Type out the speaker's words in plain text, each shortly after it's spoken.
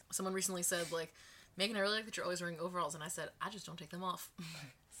Someone recently said, like, Megan, I really like that you're always wearing overalls. And I said, I just don't take them off.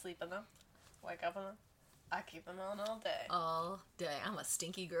 Sleep in them. Wake up in them. I keep them on all day. All day. I'm a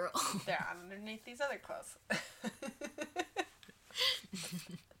stinky girl. They're underneath these other clothes. I'm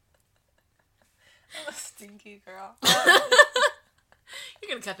a stinky girl. You're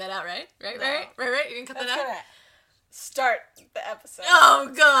going to cut that out, right? Right? No. Right? You're going to cut that out? Gonna start the episode.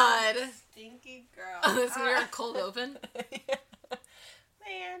 Oh, God. Stinky girl. Oh, it's going to be our cold open. Yeah.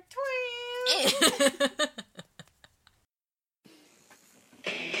 They're twins.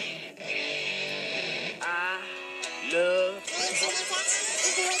 I love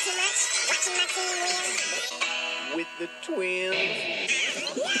with the twins.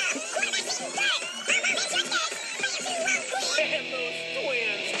 And those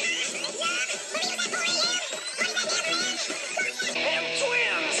twins. Them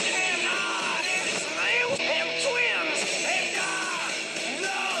twins. And I them twins. And I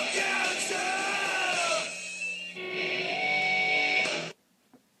love you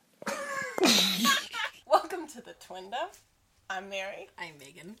too. Welcome to the Twindo. I'm Mary. I'm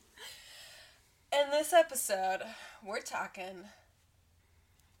Megan. In this episode, we're talking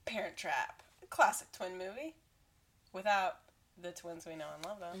Parent Trap, a classic twin movie, without the twins we know and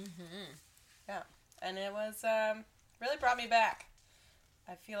love, though. Mm-hmm. Yeah, and it was really brought me back.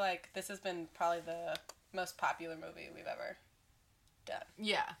 I feel like this has been probably the most popular movie we've ever done.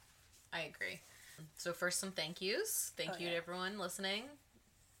 Yeah, I agree. So first, some thank yous. Thank you yeah. to everyone listening.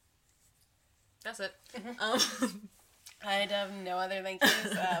 That's it. I have no other thank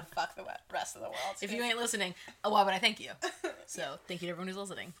yous. Fuck the rest of the world. If you ain't listening, why would I thank you? So thank you to everyone who's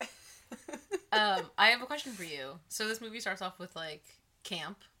listening. I have a question for you. So this movie starts off with like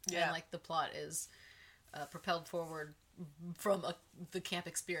camp, Yeah. and like the plot is propelled forward from the camp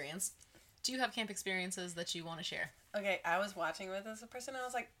experience. Do you have camp experiences that you want to share? Okay, I was watching with as a person, and I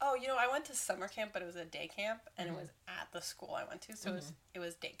was like, oh, I went to summer camp, but it was a day camp, and it was at the school I went to, so it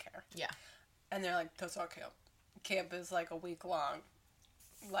was daycare. Yeah. And they're like, that's our camp. Camp is like a week long.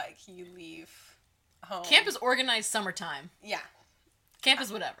 Like, you leave home. Camp is organized summertime. Yeah. Camp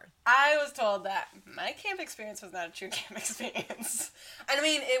is whatever. I was told that my camp experience was not a true camp experience. I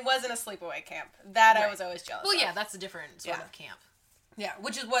mean, it wasn't a sleepaway camp. That I Right. was always jealous Well, of. yeah, that's a different sort Yeah. of camp. Yeah,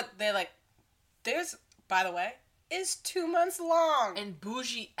 which is what they like. There's, by the way, is 2 months long. And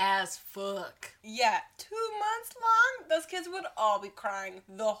bougie as fuck. Yeah, 2 months long? Those kids would all be crying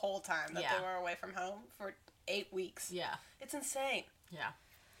the whole time that Yeah. they were away from home for 8 weeks. Yeah. It's insane. Yeah.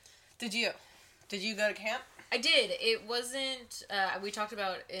 Did you go to camp? I did. It wasn't, we talked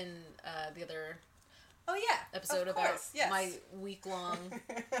about in the other Oh, yeah. episode of about course, yes. my week-long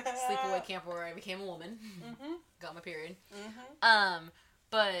sleepaway camp where I became a woman. Mm-hmm. Got my period. Mm-hmm.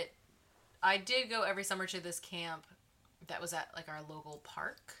 But I did go every summer to this camp that was at, like, our local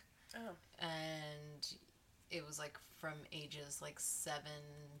park. Oh. And it was, like, from ages, like, 7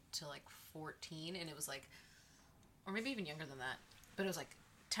 to, like, 14. And it was, like, or maybe even younger than that. But it was, like,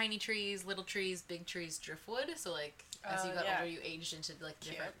 tiny trees, little trees, big trees, driftwood. So, like, as you got older, you aged into, like,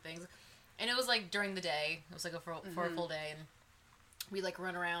 different things. And it was, like, during the day. It was, like, for a full day. And we'd, like,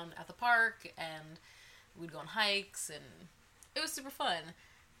 run around at the park. And we'd go on hikes. And it was super fun.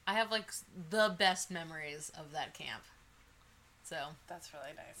 I have, like, the best memories of that camp. So. That's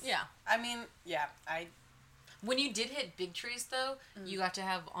really nice. Yeah. I mean, yeah, When you did hit big trees, though, you got to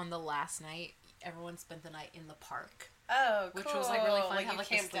have, on the last night, everyone spent the night in the park. Oh, cool. Which was, like, really fun. Like, Have, you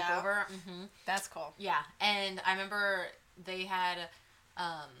like, a camped out. sleepover. Mm-hmm. That's cool. Yeah, and I remember they had,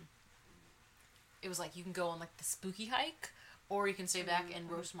 it was like you can go on like the spooky hike, or you can stay back and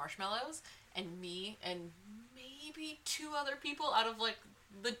roast marshmallows. And me and maybe 2 other people out of like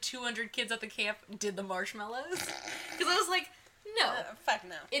the 200 kids at the camp did the marshmallows. Because I was like, no, Fuck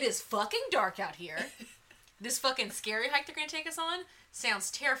no. it is fucking dark out here. This fucking scary hike they're gonna take us on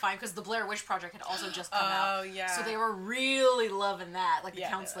sounds terrifying, because the Blair Witch Project had also just come out. Oh, yeah. So they were really loving that, like the Yeah.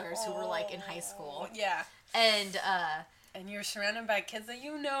 counselors who were like in high school. Yeah. And And you're surrounded by kids that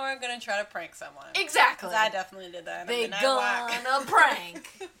you know are gonna try to prank someone. exactly. 'Cause I definitely did that. They in a midnight walk. gonna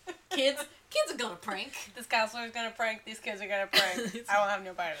prank. Kids are gonna prank. This counselor's gonna prank. These kids are gonna prank. I won't have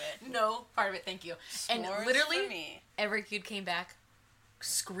no part of it. No part of it, thank you. And S'mores literally for me. every kid came back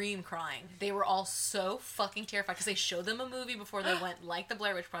crying. They were all so fucking terrified because they showed them a movie before they went, like the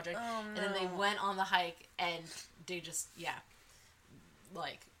Blair Witch Project, Oh, and then they no. went on the hike, and they just,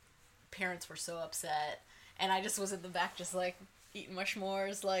 like, parents were so upset, and I just was in the back just, like, eating my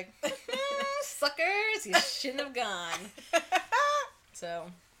s'mores, like, suckers, you shouldn't have gone.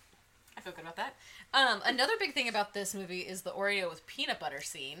 So, I feel good about that. Another big thing about this movie is the Oreo with peanut butter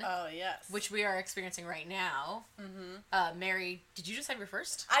scene, Oh, yes. which we are experiencing right now. Mm-hmm. Mary, did you just have your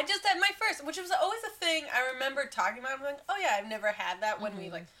first? I just had my first, which was always a thing I remember talking about. I'm like, oh yeah, I've never had that when we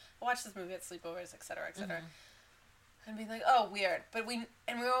like watch this movie at sleepovers, etc., etc. And be like, oh, weird. But we're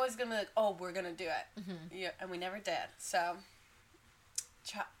always gonna be like, oh, we're gonna do it. Yeah, and we never did. So,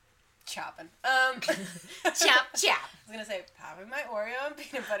 chopping. Chop, chop. I was gonna say popping my Oreo and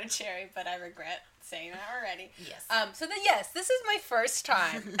peanut butter cherry, but I regret saying that already. Yes. So then, yes, this is my first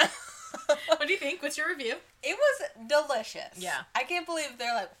time. What do you think? What's your review? It was delicious. Yeah. I can't believe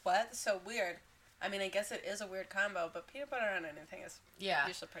they're like, what? So weird. I mean, I guess it is a weird combo, but peanut butter on anything is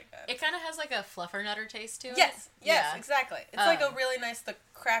usually pretty good. It kind of has like a fluffernutter taste to it. Yes, Yeah. exactly. It's like a really nice, the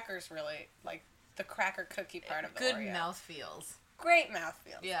crackers really, like the cracker cookie part of the Good Oreo. mouth feels. Great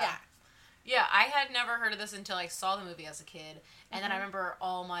mouthfeel. Yeah. Yeah, I had never heard of this until I saw the movie as a kid. And then I remember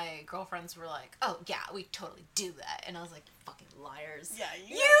all my girlfriends were like, oh, yeah, we totally do that. And I was like, fucking liars. Yeah,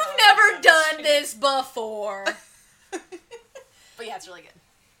 You've never done this before. But yeah, it's really good.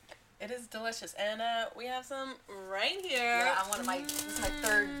 It is delicious. And we have some right here. Yeah, this is my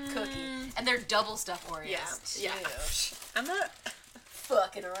third cookie. And they're double stuffed Oreos, too. Yeah. I'm not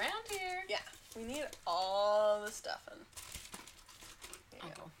Fucking around here. Yeah. We need all the stuffing. There you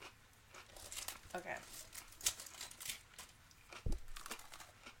Uncle. go. Okay.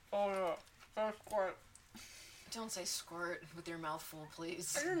 Oh no. Don't squirt. Don't say squirt with your mouth full,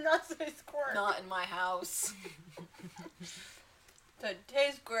 please. I did not say squirt. Not in my house. It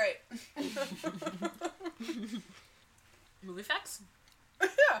tastes great. Movie facts?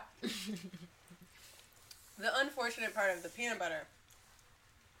 Yeah. The unfortunate part of the peanut butter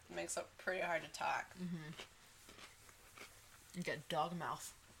makes it pretty hard to talk. You get dog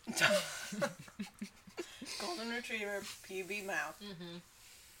mouth. Golden Retriever, PB mouth.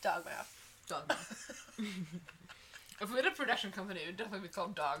 Dog mouth. Dog mouth. If we had a production company, it would definitely be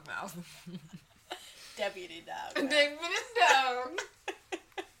called Dog Mouth. Deputy dog. Dog.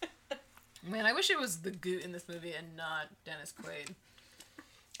 Man, I wish it was the Goot in this movie and not Dennis Quaid.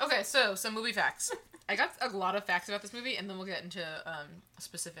 Okay, so some movie facts. I got a lot of facts about this movie, and then we'll get into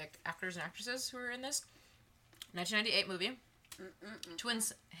specific actors and actresses who are in this. 1998 movie.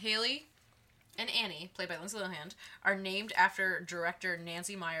 Twins Haley and Annie, played by Lindsay Lohan, are named after director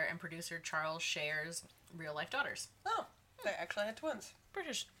Nancy Meyer and producer Charles Scher's real-life daughters. Oh, they actually had twins.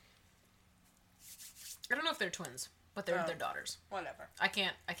 British. I don't know if they're twins, but they're their daughters. Whatever. I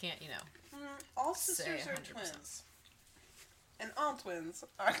can't, you know. All sisters Say are 100%. twins. And all twins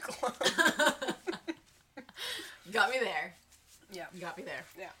are clones. You got me there. Yeah. You got me there.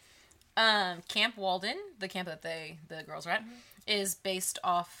 Yeah. Camp Walden, the camp that the girls are at, is based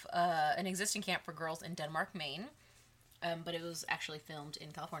off an existing camp for girls in Denmark, Maine. But it was actually filmed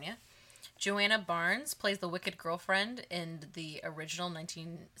in California. Joanna Barnes plays the wicked girlfriend in the original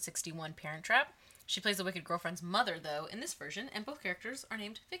 1961 Parent Trap. She plays the wicked girlfriend's mother, though, in this version, and both characters are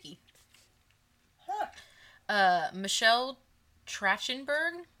named Vicky. Huh. Michelle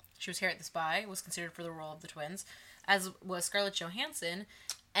Trachtenberg, she was Harriet the Spy, was considered for the role of the twins, as was Scarlett Johansson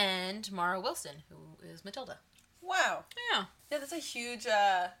and Mara Wilson, who is Matilda. Wow. Yeah. Yeah, that's a huge,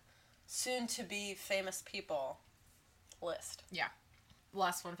 soon-to-be famous people list. Yeah.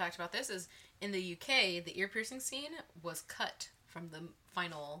 Last fun fact about this is, in the UK, the ear piercing scene was cut from the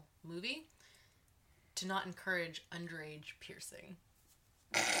final movie to not encourage underage piercing.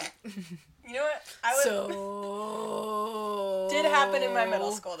 You know what? So... Did happen in my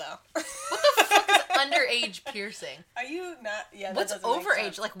middle school, though. What the fuck is underage piercing? Are you not? Yeah, that What's doesn't make overage?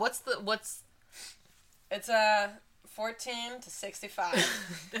 sense. Like, what's... It's 14 to 65.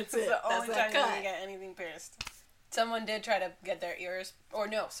 That's It's the only That's time that you cut. can get anything pierced. Someone did try to get their ears, or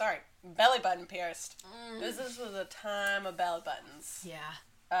no, sorry, belly button pierced. This was a time of belly buttons Yeah.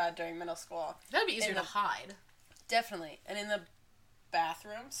 during middle school. That'd be easier In to the- hide. Definitely. And in the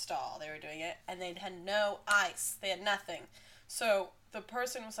bathroom stall, they were doing it, and they had no ice. They had nothing. So the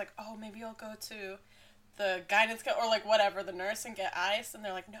person was like, oh, maybe I'll go to the guidance or like whatever, the nurse, and get ice. And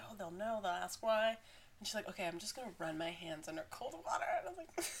they're like, no, they'll know. They'll ask why. And she's like, okay, I'm just going to run my hands under cold water. And I was like...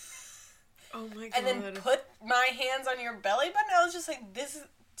 Oh my god. And then put my hands on your belly button. I was just like, "This is.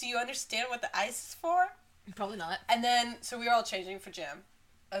 Do you understand what the ice is for?" Probably not. And then, so we were all changing for gym,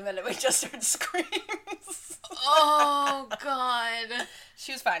 and then we just started screaming. Oh god.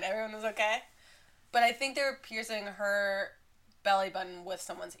 She was fine. Everyone was okay. But I think they were piercing her belly button with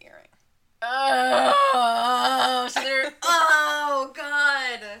someone's earring. Oh, so they're... Oh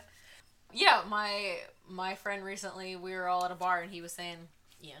god. Yeah, my friend recently, we were all at a bar and he was saying,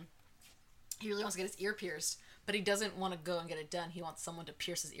 Ian, He really wants to get his ear pierced, but he doesn't want to go and get it done. He wants someone to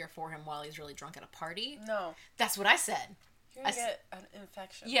pierce his ear for him while he's really drunk at a party. No. That's what I said. You're gonna get an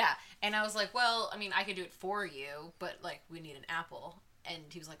infection. Yeah, and I was like, well, I mean, I could do it for you, but, like, we need an apple. And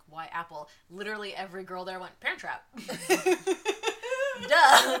he was like, why apple? Literally every girl there went, Parent Trap.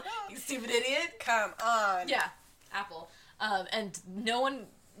 Duh! You stupid idiot. Come on. Yeah, apple. And no one,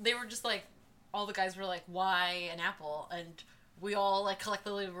 they were just like, all the guys were like, why an apple? And we all, like,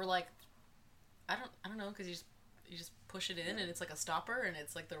 collectively were like, I don't know, because you just push it in and it's like a stopper and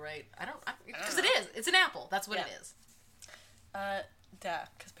it's like the right, because it is. It's an apple. That's what it is. Duh,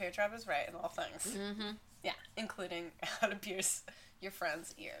 because Parent Trap is right in all things. Mm-hmm. Yeah, including how to pierce your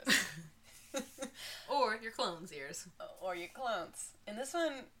friend's ears. Or your clone's ears. Or your clones. And this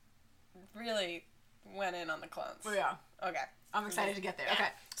one really went in on the clones. Oh, yeah. Okay. I'm excited to get there. Okay,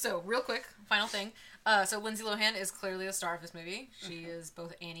 so real quick, final thing. So Lindsay Lohan is clearly the star of this movie. She is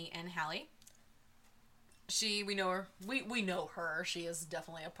both Annie and Hallie. We know her. We know her. She is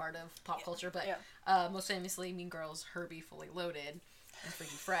definitely a part of pop culture, but most famously, Mean Girls, Herbie Fully Loaded, and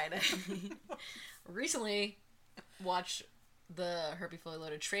Freaky Friday. Recently, watched the Herbie Fully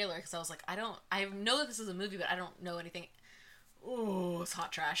Loaded trailer because I was like, I know that this is a movie, but I don't know anything. Ooh, it's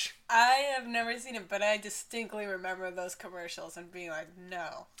hot trash. I have never seen it, but I distinctly remember those commercials and being like,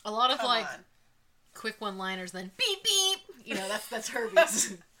 no. A lot of come like on. quick one-liners, then beep beep. You know, that's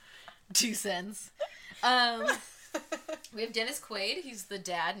Herbie's 2 cents. We have Dennis Quaid. He's the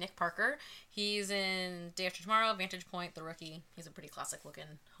dad, Nick Parker. He's in Day After Tomorrow, Vantage Point, The Rookie. He's a pretty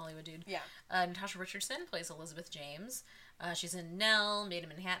classic-looking Hollywood dude. Yeah. Natasha Richardson plays Elizabeth James. She's in Nell, Made in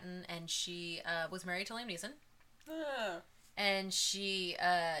Manhattan, and she was married to Liam Neeson. Oh. And she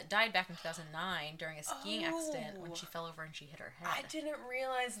died back in 2009 during a skiing accident when she fell over and she hit her head. I didn't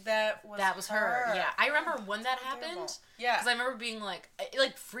realize that was her. Yeah, I remember when that Terrible. happened. Yeah. Because I remember being like, it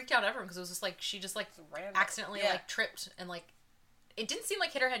like freaked out everyone because it was just like she just like Random. accidentally Yeah. like tripped and like it didn't seem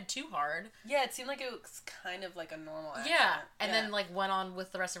like hit her head too hard. Yeah, it seemed like it was kind of like a normal accident. Yeah, and then like went on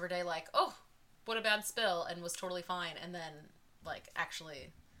with the rest of her day like, oh, what a bad spill, and was totally fine. And then like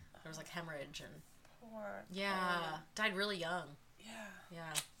actually there was like hemorrhage and Poor. died really young. Yeah.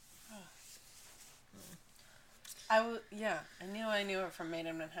 Yeah. I knew her from Made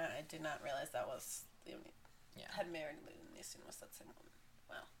in Manhattan. I did not realize that was Liam. Yeah. Had married Liam Neeson was that same woman.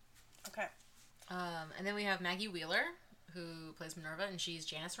 Wow. Okay. And then we have Maggie Wheeler, who plays Minerva, and she's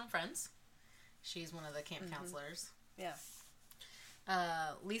Janice from Friends. She's one of the camp counselors. Yeah.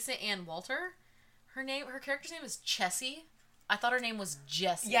 Lisa Ann Walter. Her character's name is Chessie. I thought her name was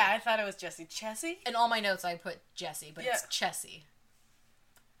Jessie. Yeah, I thought it was Jessie. Chessie? In all my notes, I put Jessie, but it's Chessie.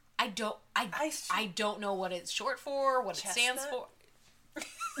 I don't know what it's short for, what Chestnut? it stands for.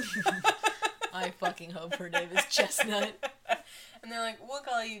 I fucking hope her name is Chestnut. And they're like, we'll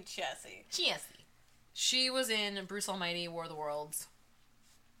call you Jessie. Jessie. She was in Bruce Almighty, War of the Worlds.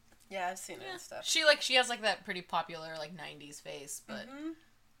 Yeah, I've seen it and stuff. She has like that pretty popular like 90s face, but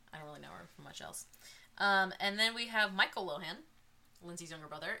I don't really know her from much else. And then we have Michael Lohan, Lindsay's younger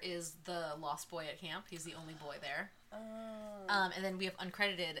brother, is the lost boy at camp. He's the only boy there. Oh. And then we have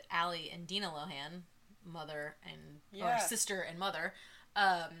uncredited Allie and Dina Lohan, mother and or Yeah. sister and mother,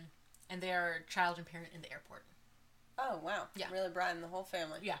 and they are child and parent in the airport. Oh, wow. Yeah. Really brought in the whole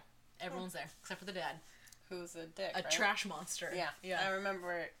family. Yeah, everyone's there except for the dad, Who's a dick, a right? trash monster. Yeah. yeah, I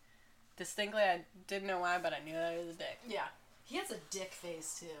remember it distinctly. I didn't know why, but I knew that he was a dick. yeah. He has a dick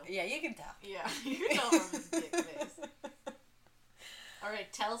face too. Yeah, you can tell. Yeah, you can tell from his dick face. All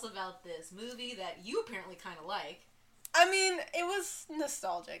right, tell us about this movie that you apparently kind of like. I mean, it was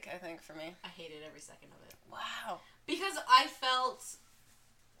nostalgic, I think, for me. I hated every second of it. Wow. Because I felt,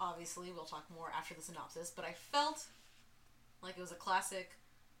 obviously, we'll talk more after the synopsis, but I felt like it was a classic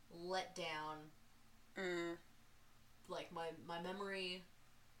letdown. Mm. Like, my memory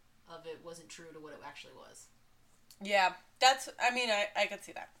of it wasn't true to what it actually was. Yeah, I could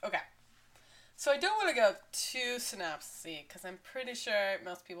see that. Okay. So I don't want to go too synopsis-y, because I'm pretty sure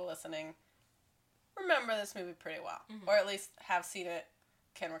most people listening remember this movie pretty well. Or at least have seen it,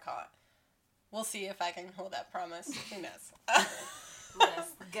 can recall it. We'll see if I can hold that promise. Who knows?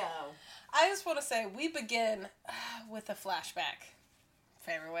 Let's go. I just want to say, we begin with a flashback.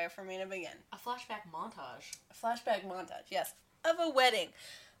 Favorite way for me to begin. A flashback montage. A flashback montage, yes, of a wedding.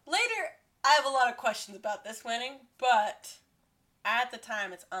 Later, I have a lot of questions about this wedding, but at the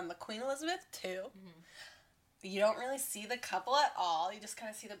time, it's on the Queen Elizabeth II. You don't really see the couple at all. You just kind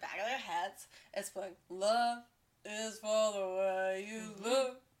of see the back of their heads. It's like, love is for the way you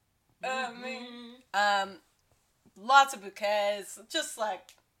look at me. Lots of bouquets. Just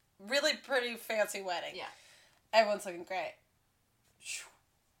like, really pretty fancy wedding. Yeah. Everyone's looking great.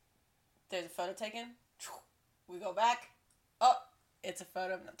 There's a photo taken. We go back. Oh, it's a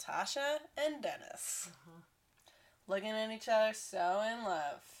photo of Natasha and Dennis. Looking at each other, so in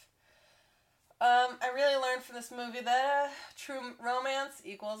love. I really learned from this movie that true romance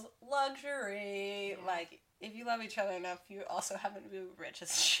equals luxury. Yeah. Like, if you love each other enough, you also happen to be rich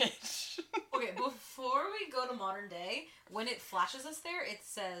as shit. Okay, before we go to modern day, when it flashes us there, it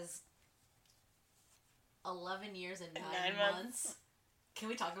says 11 years and 9 months. Can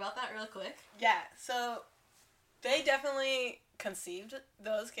we talk about that real quick? Yeah, so they definitely conceived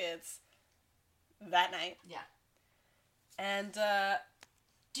those kids that night. Yeah. And,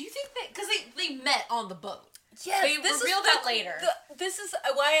 Do you think that... Because they met on the boat. yes, They reveal that later. This is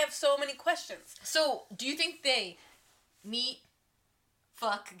why I have so many questions. So, do you think they meet,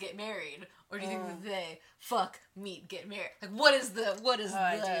 fuck, get married? Or do you think that they fuck, meet, get married? Like, what is the...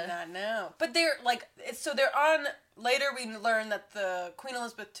 I do not know. But they're, like, so they're on... Later we learn that the Queen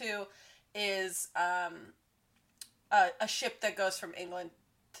Elizabeth II is a ship that goes from England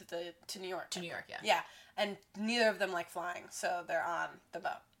to New York. To New York, yeah. Yeah, and neither of them like flying, so they're on the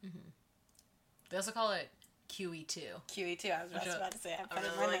boat. They also call it QE2. QE2, I was just about to say. I put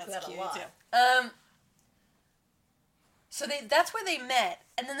really in my like notes, that a lot. QE2. So that's where they met,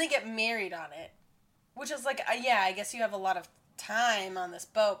 and then they get married on it, which is like, yeah, I guess you have a lot of time on this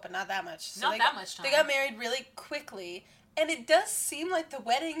boat, but not that much. So Not that much time. They got married really quickly, and it does seem like the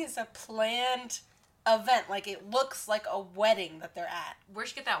wedding is a planned event. Like, it looks like a wedding that they're at. Where'd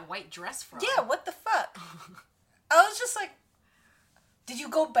you get that white dress from? Yeah, what the fuck? I was just like, did you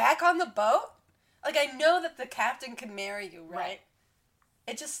go back on the boat? Like, I know that the captain can marry you, right?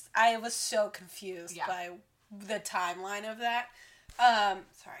 It just, I was so confused by the timeline of that.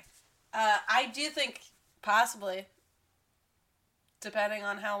 Sorry. I do think, possibly, depending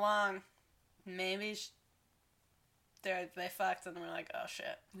on how long, maybe they fucked and we're like, oh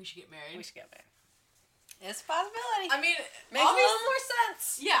shit, We should get married. we should get married. It's a possibility. I mean, Makes a little more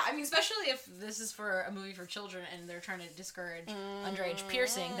sense. Yeah, I mean, especially if this is for a movie for children and they're trying to discourage underage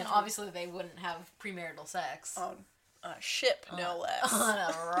piercing, then obviously they wouldn't have premarital sex. On a ship, no less. On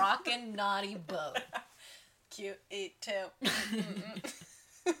a rockin' naughty boat. QE2.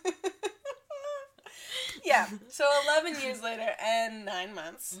 Yeah, so 11 years later and 9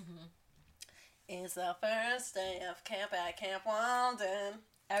 months is the first day of camp at Camp Walden.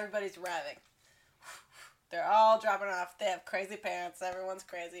 Everybody's arriving. They're all dropping off. They have crazy parents. Everyone's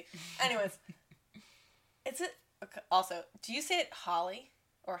crazy. Anyways, okay, also, do you say it Holly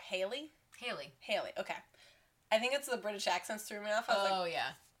or Haley? Haley. Haley, okay. I think it's the British accents threw me off. I was like, Oh,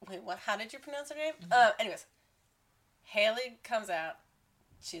 yeah. wait, what? How did you pronounce her name? Anyways, Haley comes out.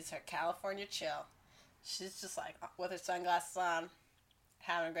 She's her California chill. She's just like, with her sunglasses on,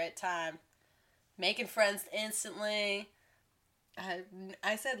 having a great time, making friends instantly.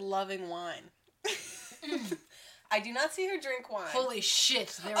 I said loving wine. I do not see her drink wine. Holy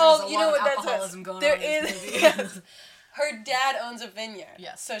shit, there is a lot of alcoholism going on in this movie. Yes. Her dad owns a vineyard.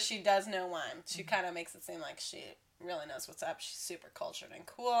 Yes. So she does know wine. She kind of makes it seem like she really knows what's up. She's super cultured and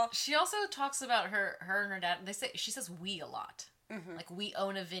cool. She also talks about her and her dad. She says we a lot. Like, we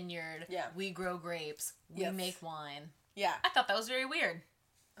own a vineyard. Yeah. We grow grapes. We Yes. make wine. Yeah. I thought that was very weird.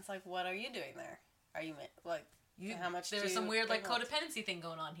 It's like, what are you doing there? Are you, like, how much do There's you some weird, like, involve? codependency thing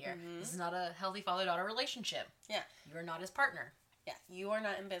going on here. This is not a healthy father-daughter relationship. Yeah. You are not his partner. Yeah. You are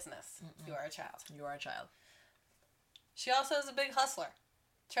not in business. You are a child. You are a child. She also is a big hustler.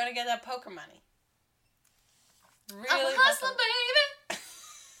 Trying to get that poker money. Really I'm a hustler, hustling.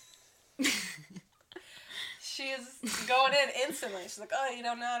 baby! She's going in instantly. She's like, oh, you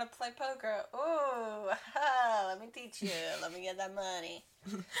don't know how to play poker. Ooh, let me teach you. Let me get that money.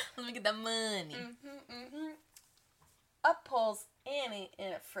 Let me get that money. Up pulls Annie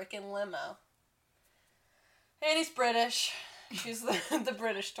in a freaking limo. Annie's British. She's the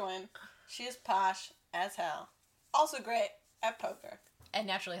British twin. She is posh as hell. Also great at poker. And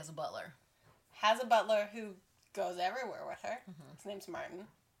naturally has a butler. Has a butler who goes everywhere with her. His name's Martin.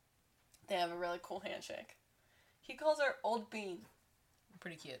 They have a really cool handshake. He calls her Old Bean.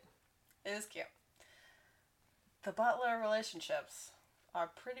 Pretty cute. It is cute. The butler relationships are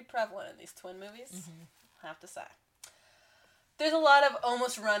pretty prevalent in these twin movies, I have to say. There's a lot of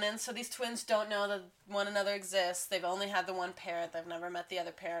almost run-ins, so these twins don't know that one another exists. They've only had the one parent. They've never met the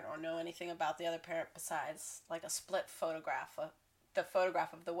other parent or know anything about the other parent besides, like, a split photograph, the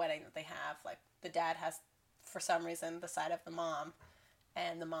photograph of the wedding that they have. Like, the dad has, for some reason, the side of the mom,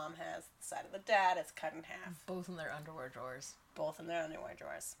 and the mom has the side of the dad. It's cut in half. Both in their underwear drawers. Both in their underwear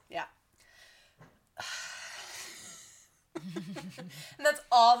drawers. Yeah. And that's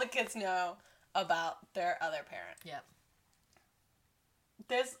all the kids know about their other parent. Yep.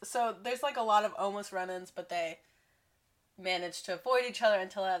 there's like a lot of almost run-ins, but they manage to avoid each other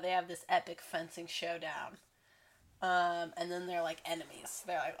until they have this epic fencing showdown. And then they're like enemies.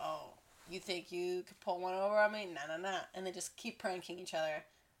 They're like, oh, you think you could pull one over on me? No. And they just keep pranking each other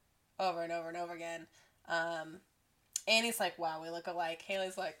over and over and over again. Annie's like, wow, we look alike.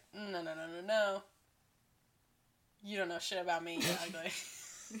 Haley's like, no. You don't know shit about me, you're ugly.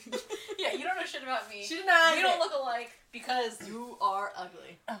 Yeah, you don't know shit about me. She did not. We don't look alike because you are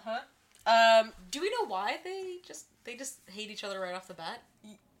ugly. Do we know why they just hate each other right off the bat?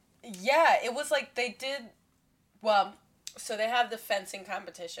 Yeah, it was like they did. Well, so they have the fencing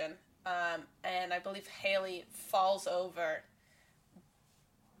competition, and I believe Haley falls over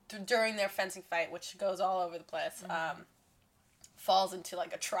during their fencing fight, which goes all over the place. Falls into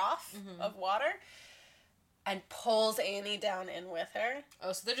like a trough of water, and pulls Annie down in with her.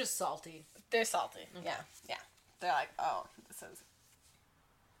 Oh, so they're just salty. They're salty. Okay. Yeah. They're like, oh,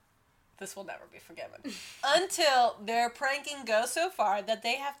 this will never be forgiven. Until their pranking goes so far that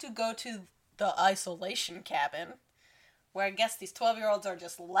they have to go to the isolation cabin, where I guess these 12-year-olds are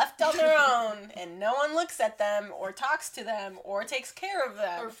just left on their own, and no one looks at them, or talks to them, or takes care of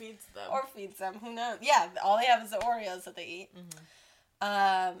them. Or feeds them. Who knows? Yeah, all they have is the Oreos that they eat.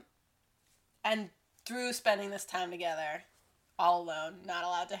 And through spending this time together, all alone, not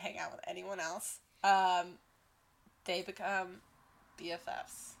allowed to hang out with anyone else, they become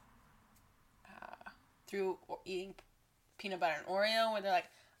BFFs. Through eating peanut butter and Oreo, where they're like,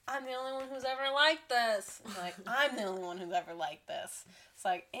 I'm the only one who's ever liked this. And like, I'm the only one who's ever liked this. It's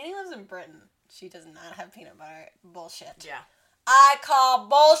like, Annie lives in Britain. She does not have peanut butter. Bullshit. Yeah. I call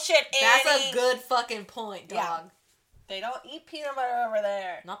bullshit, Annie. That's a good fucking point, dog. Yeah. They don't eat peanut butter over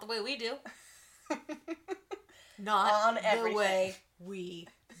there. Not the way we do. Not On the everything. way we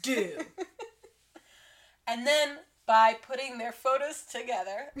do. And then, by putting their photos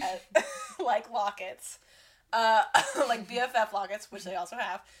together, as, like lockets, like BFF lockets, which they also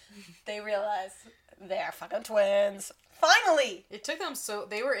have, they realize they are fucking twins. Finally! It took them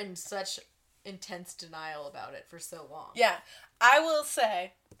they were in such intense denial about it for so long. Yeah. I will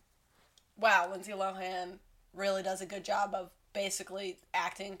say, wow, Lindsay Lohan really does a good job of basically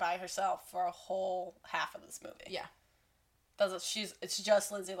acting by herself for a whole half of this movie. Yeah. It's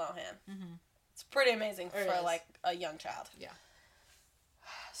just Lindsay Lohan. Mm-hmm. It's pretty amazing for like a young child. Yeah.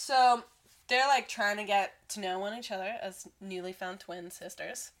 So they're like trying to get to know each other as newly found twin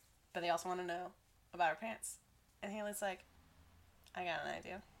sisters, but they also want to know about her parents. And Haley's like, I got an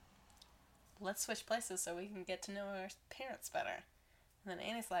idea. Let's switch places so we can get to know our parents better. And then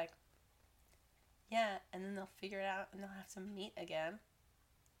Annie's like, yeah, and then they'll figure it out and they'll have to meet again.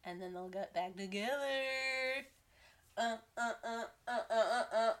 And then they'll get back together.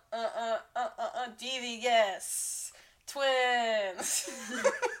 Devi, yes. Twins.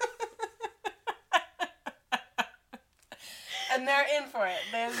 And they're in for it.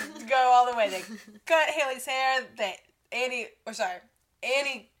 They go all the way. They cut Haley's hair. Annie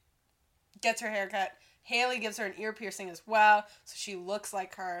gets her hair cut. Haley gives her an ear piercing as well, so she looks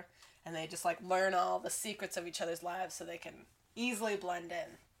like her. And they just like learn all the secrets of each other's lives so they can easily blend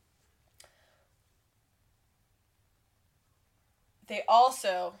in. They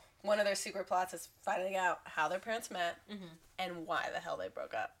also, one of their secret plots is finding out how their parents met and why the hell they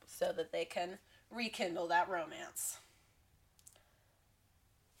broke up so that they can rekindle that romance.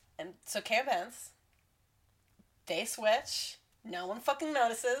 And so camp ends. They switch. No one fucking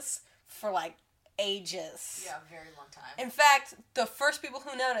notices for like ages. Yeah, a very long time. In fact, the first people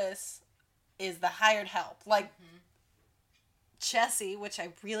who notice is the hired help. Like, Chessie, which I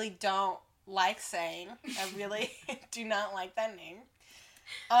really don't like saying. I really do not like that name.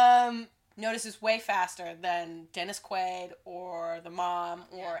 Notices way faster than Dennis Quaid or the mom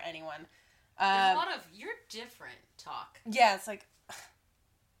or anyone. There's a lot of, you're different talk. Yeah, it's like,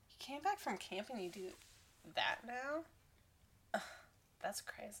 you came back from camping, you do that now? That's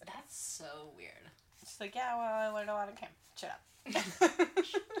crazy. That's so weird. She's like, yeah, well, I learned a lot in camp. Shut up.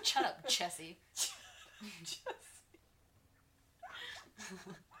 Shut up, Chessie.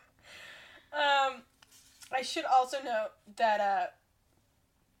 I should also note that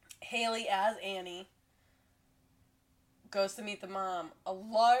Haley as Annie goes to meet the mom. A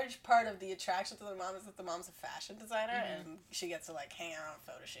large part of the attraction to the mom is that the mom's a fashion designer and she gets to like hang out on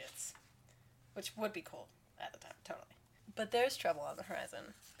photo shoots, which would be cool at the time, totally. But there's trouble on the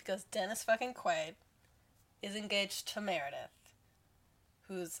horizon because Dennis fucking Quaid is engaged to Meredith,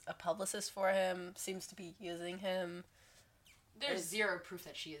 who's a publicist for him, seems to be using him. There's zero proof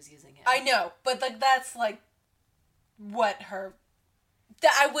that she is using him. I know, but like that's like what her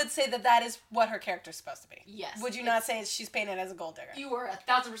I would say that is what her character's supposed to be. Yes. Would you not say she's painted as a gold digger? You were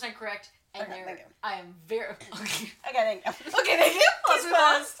 1,000% correct. And Okay, thank you. I am very... Okay. Okay, thank you. Okay, thank you. Case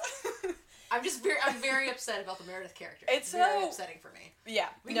closed. I'm very upset about the Meredith character. It's very so- upsetting for me. Yeah,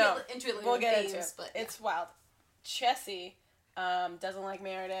 We no. can get into it later. We'll with get themes, into it. but It's wild. Chessie doesn't like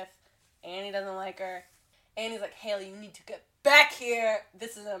Meredith. Annie doesn't like her. Annie's like, Haley, you need to get back here.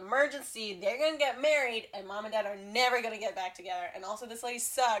 This is an emergency. They're going to get married, and Mom and Dad are never going to get back together. And also, this lady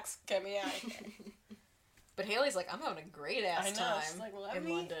sucks. Get me out of here. But Haley's like, I'm having a great ass I know. time She's like, let in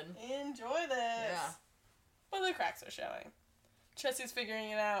me London. enjoy this. Yeah. But the cracks are showing. Chessie's figuring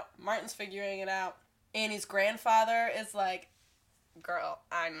it out. Martin's figuring it out. Annie's grandfather is like, girl,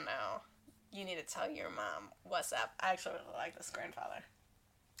 I know. You need to tell your mom what's up. I actually really like this grandfather.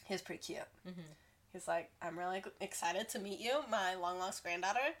 He's pretty cute. Mm-hmm. He's like, I'm really excited to meet you, my long-lost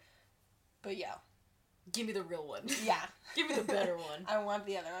granddaughter. But yo. Give me the real one. Yeah. Give me the better one. I want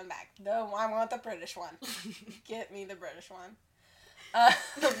the other one back. No, I want the British one. Get me the British one.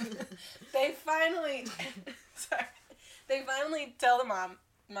 They finally... Sorry. They finally tell the mom.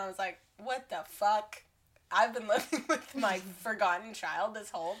 Mom's like, what the fuck? I've been living with my forgotten child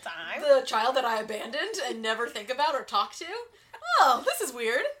this whole time. The child that I abandoned and never think about or talk to? Oh, this is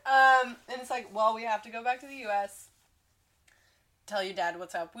weird. And it's like, well, we have to go back to the U.S. Tell your dad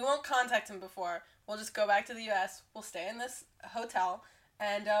what's up. We won't contact him before. We'll just go back to the U.S. We'll stay in this hotel,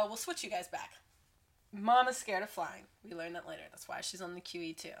 and we'll switch you guys back. Mom is scared of flying. We learn that later. That's why she's on the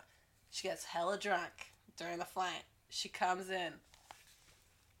QE2. She gets hella drunk during the flight. She comes in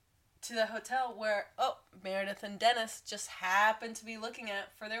to the hotel where, Meredith and Dennis just happen to be looking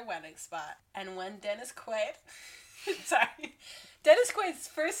at for their wedding spot. And when Dennis Quaid... Sorry. Dennis Quaid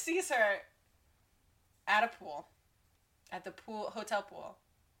first sees her at a pool. At the hotel pool.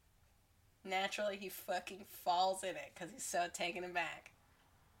 Naturally, he fucking falls in it because he's so taken aback.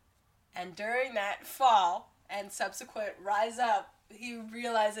 And during that fall and subsequent rise up, he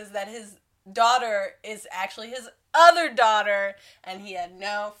realizes that his daughter is actually his other daughter, and he had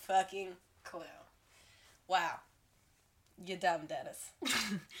no fucking clue. Wow. You dumb, Dennis.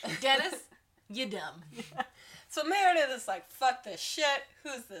 Dennis, you dumb. So Meredith is like, fuck this shit.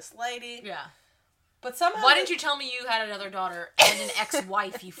 Who's this lady? Yeah. But somehow... Why didn't you tell me you had another daughter and an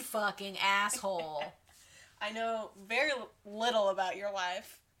ex-wife, you fucking asshole? I know very little about your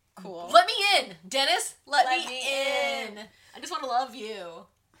life. Cool. Let me in, Dennis. Let me me in. I just want to love you.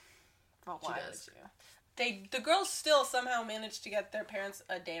 Well, She why does. would you? The girls still somehow managed to get their parents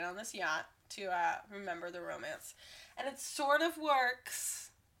a date on this yacht to remember the romance. And it sort of works,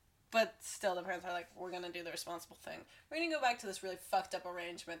 but still the parents are like, we're going to do the responsible thing. We're going to go back to this really fucked up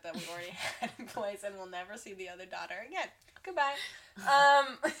arrangement that we've already had in place, and we'll never see the other daughter again. Goodbye.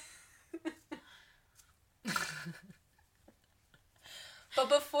 But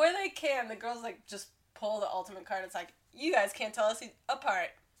before they can, the girls like just pull the ultimate card. It's like, you guys can't tell us apart.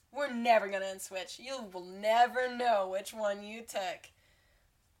 We're never going to switch. You will never know which one you took.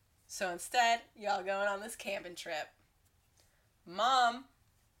 So instead, y'all going on this camping trip. Mom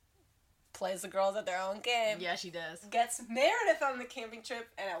plays the girls at their own game. Yeah, she does. Gets Meredith on the camping trip,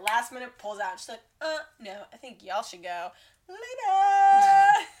 and at last minute pulls out. She's like, no, I think y'all should go.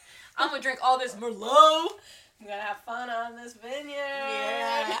 Later! I'm gonna drink all this Merlot. I'm gonna have fun on this vineyard.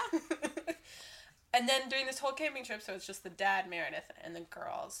 Yeah. And then during this whole camping trip, so it's just the dad, Meredith, and the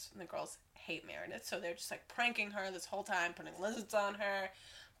girls. And the girls hate Meredith, so they're just like pranking her this whole time, putting lizards on her,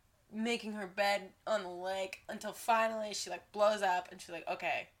 making her bed on the lake, until finally she like blows up and she's like,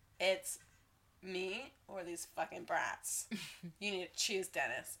 okay, it's me or these fucking brats. You need to choose,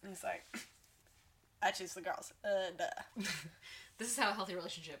 Dennis. And he's like, I choose the girls. Duh. This is how a healthy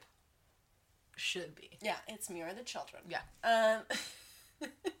relationship should be. Yeah, it's me or the children. Yeah.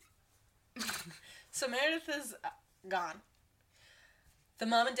 So Meredith is gone. The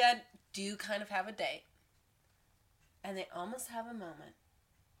mom and dad do kind of have a date. And they almost have a moment.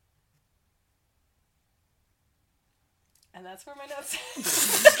 And that's where my notes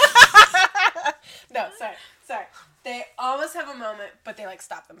No, sorry. They almost have a moment, but they like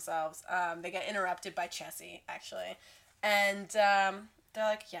stop themselves. They get interrupted by Chessie, actually. And they're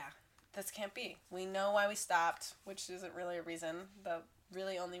like, yeah, this can't be. We know why we stopped, which isn't really a reason. The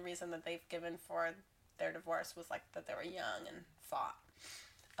really only reason that they've given for their divorce was like that they were young and fought.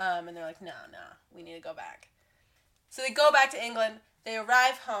 And they're like, no, we need to go back. So they go back to England. They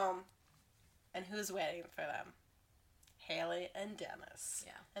arrive home. And who's waiting for them? Haley and Dennis.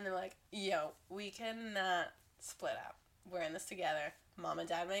 Yeah. And they're like, yo, we cannot split up. We're in this together. Mom and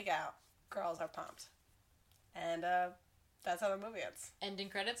dad make out. Girls are pumped. And that's how the movie ends. Ending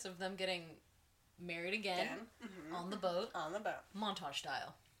credits of them getting married again, on the boat, On the boat. montage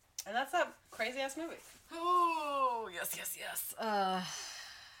style. And that's a crazy-ass movie. Oh, yes.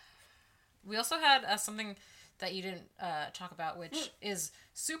 We also had something that you didn't talk about, which is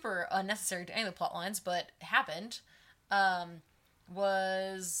super unnecessary to any of the plot lines, but happened,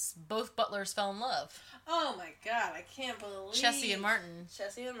 was both butlers fell in love. Oh my god, I can't believe... Chessie and Martin.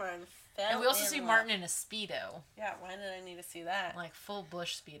 Chessie and Martin fell And we also in see love. Martin in a Speedo. Yeah, why did I need to see that? Like, full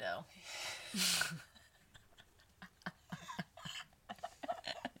bush Speedo.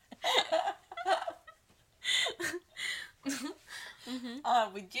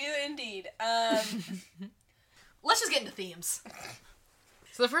 We do indeed. Let's just get into themes.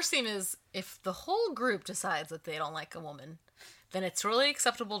 So the first theme is, if the whole group decides that they don't like a woman, then it's really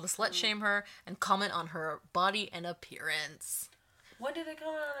acceptable to slut shame her and comment on her body and appearance. What did it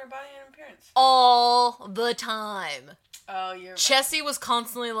comment on her body and appearance? All the time. Oh, you're right. Chessie was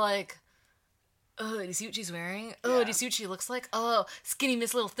constantly like, oh, do you see what she's wearing? Oh, Yeah. do you see what she looks like? Oh, skinny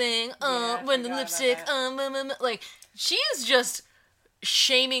miss little thing. Yeah, Oh, I when the forgot lipstick. about Like, she is just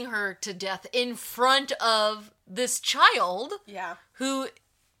shaming her to death in front of this child Yeah. who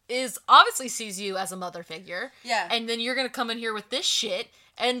is obviously sees you as a mother figure. Yeah. And then you're gonna come in here with this shit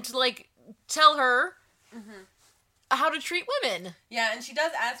and, like, tell her how to treat women. Yeah, and she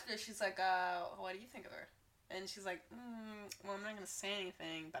does ask her, she's like, what do you think of her? And she's like, well, I'm not going to say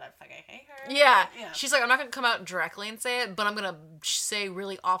anything, but I fucking hate her. Yeah. Yeah. She's like, I'm not gonna come out directly and say it, but I'm gonna say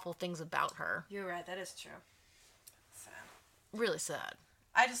really awful things about her. You're right, that is true. Sad. Really sad.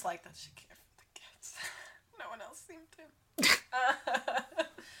 I just like that she cared for the kids. No one else seemed to.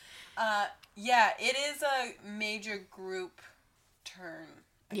 Yeah, it is a major group turn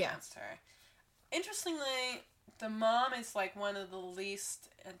Yeah. against her. Interestingly, the mom is like one of the least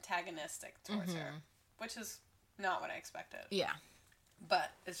antagonistic towards her, which is not what I expected. Yeah.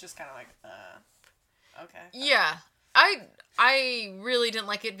 But it's just kind of like, okay. Yeah. I really didn't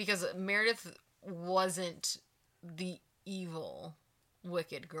like it because Meredith wasn't the evil,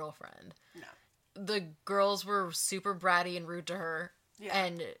 wicked girlfriend. No. The girls were super bratty and rude to her. Yeah.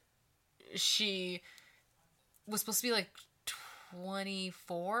 And she was supposed to be like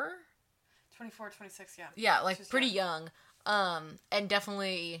 24? 24, 26, yeah. Yeah, like She's pretty young. And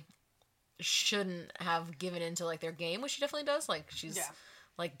definitely shouldn't have given into like their game, which she definitely does. Like she's Yeah.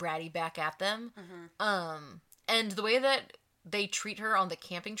 like bratty back at them. And the way that they treat her on the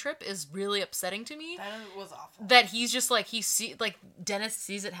camping trip is really upsetting to me. That was awful. That he's just like Dennis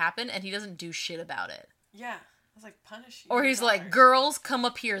sees it happen and he doesn't do shit about it. Yeah. I was like, punish you. Or he's like, girls, come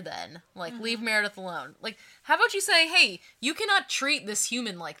up here then. Like, leave Meredith alone. Like, how about you say, hey, you cannot treat this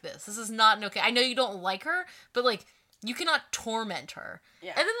human like this. This is not okay. I know you don't like her, but, like, you cannot torment her.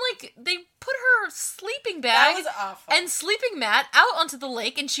 Yeah. And then, like, they put her sleeping bag That was awful. and sleeping mat out onto the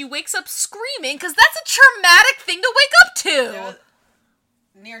lake, and she wakes up screaming, because that's a traumatic thing to wake up to. That was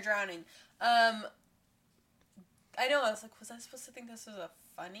near drowning. I know, I was like, was I supposed to think this was a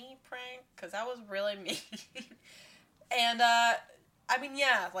funny prank? Because that was really mean. And, I mean,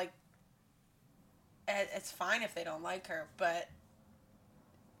 yeah, like, it's fine if they don't like her, but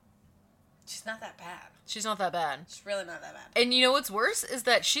she's not that bad. She's not that bad. She's really not that bad. And you know what's worse is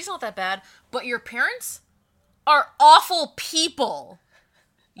that she's not that bad, but your parents are awful people.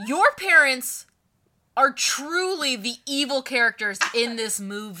 Your parents are truly the evil characters in this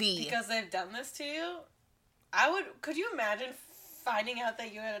movie. Because they've done this to you? Could you imagine finding out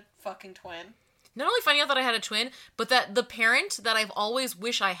that you had a fucking twin? Not only finding out that I had a twin, but that the parent that I've always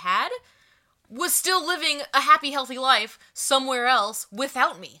wished I had was still living a happy, healthy life somewhere else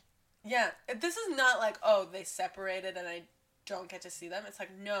without me. Yeah, this is not like, oh, they separated and I don't get to see them. It's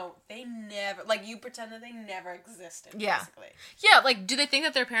like, no, they never, like, you pretend that they never existed, Yeah. basically. Yeah, like, do they think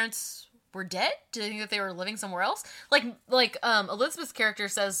that their parents were dead? Do they think that they were living somewhere else? Like Elizabeth's character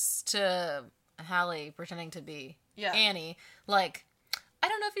says to Hallie, pretending to be Yeah. Annie, like, I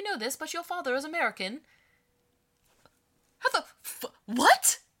don't know if you know this, but your father is American. How the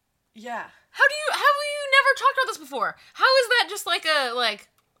what? Yeah. How have you never talked about this before? How is that just like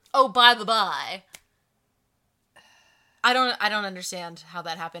oh, by the by? I don't understand how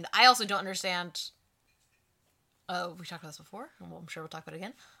that happened. I also don't understand. Oh, we talked about this before. Well, I'm sure we'll talk about it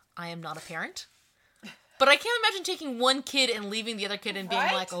again. I am not a parent. But I can't imagine taking one kid and leaving the other kid and being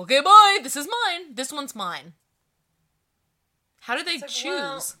Right? like, okay, bye, this is mine. This one's mine. How do they It's like, choose?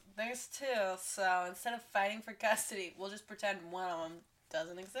 well, there's two, so instead of fighting for custody, we'll just pretend one of them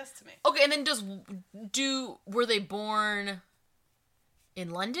doesn't exist to me. Okay, and then were they born in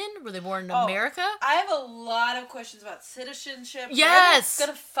London? Were they born in America? I have a lot of questions about citizenship. Yes! Where it's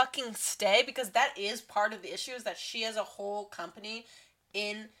gonna fucking stay, because that is part of the issue, is that she has a whole company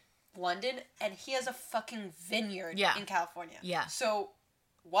in London, and he has a fucking vineyard Yeah. in California. Yeah. So,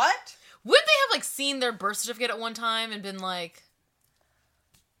 what? Wouldn't they have, like, seen their birth certificate at one time and been like...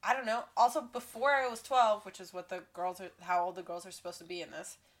 I don't know. Also, before I was 12, which is what the girls are, how old the girls are supposed to be in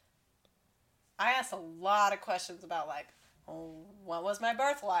this, I asked a lot of questions about, like, oh, what was my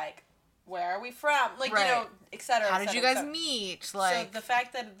birth like? Where are we from? Like, Right. you know, et cetera, How et did you cetera, et guys cetera. meet? Like... So the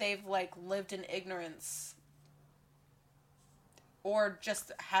fact that they've, like, lived in ignorance or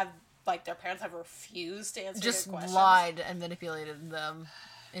just have, like, their parents have refused to answer just their questions. lied and manipulated them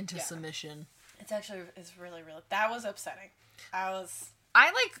into Yeah. submission. It's actually, it's really, really, that was upsetting.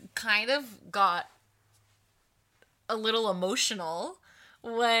 I, like, kind of got a little emotional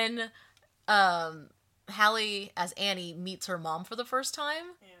when Hallie, as Annie, meets her mom for the first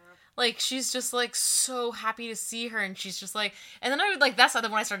time. Yeah. Like, she's just, like, so happy to see her, and she's just, like... And then I would, like, that's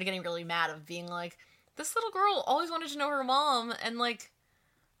when I started getting really mad of being, like, this little girl always wanted to know her mom, and, like,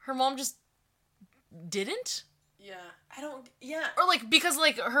 her mom just didn't? Yeah. I don't, yeah. Or, like, because,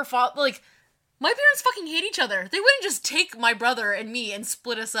 like, her father... Like, my parents fucking hate each other. They wouldn't just take my brother and me and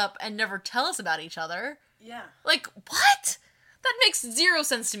split us up and never tell us about each other. Yeah. Like, what? That makes zero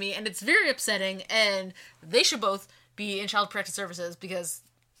sense to me, and it's very upsetting, and they should both be in Child Protective Services because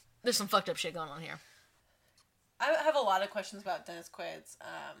there's some fucked up shit going on here. I have a lot of questions about Dennis Quaid's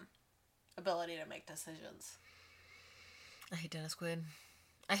ability to make decisions. I hate Dennis Quaid.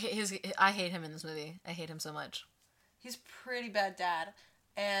 I hate him in this movie. I hate him so much. He's pretty bad dad.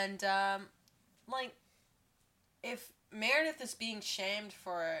 And, like, if Meredith is being shamed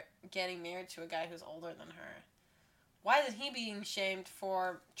for getting married to a guy who's older than her, why is he being shamed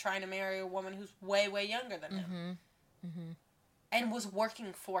for trying to marry a woman who's way, way younger than him? And was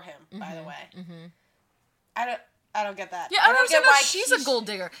working for him, by the way. I don't get that. Yeah, I don't get understand why she's a gold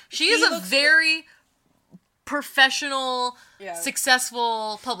digger. She is a looks very professional, Yeah.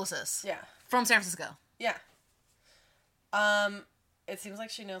 successful publicist. Yeah. From San Francisco. Yeah. It seems like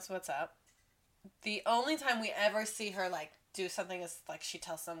she knows what's up. The only time we ever see her, like, do something is, like, she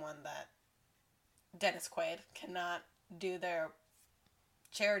tells someone that Dennis Quaid cannot do their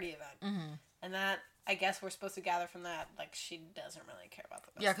charity event. And that, I guess we're supposed to gather from that, like, she doesn't really care about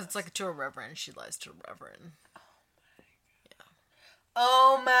the business. Yeah, because it's like to a reverend. She lies to a reverend.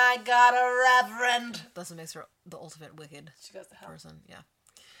 Oh my god, a reverend! That's what makes her the ultimate wicked She goes to hell. person. Yeah.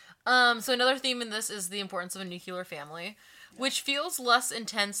 So another theme in this is the importance of a nuclear family, which feels less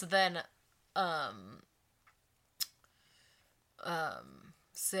intense than,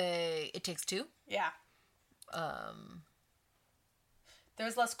 say, It Takes Two. Yeah.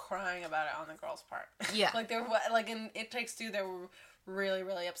 There's less crying about it on the girls' part. Yeah. Like, like, in It Takes Two, they were really,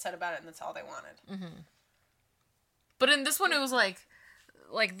 really upset about it, and that's all they wanted. But in this one, it was like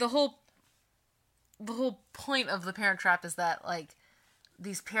the whole point of the Parent Trap is that, like,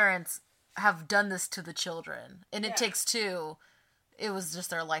 these parents have done this to the children. And It Yeah. Takes Two, it was just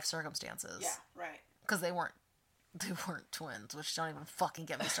their life circumstances. Yeah, right. Because they weren't twins, which don't even fucking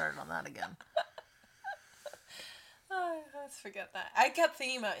get me started on that again. Oh, let's forget that. I kept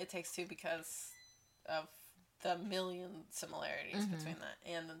thinking about It Takes Two because of the million similarities between that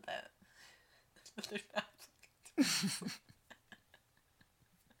and that. They're not fucking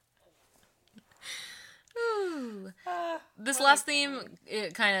Ooh. This what last a theme,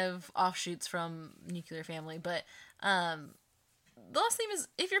 it kind of offshoots from Nuclear Family, but the last theme is,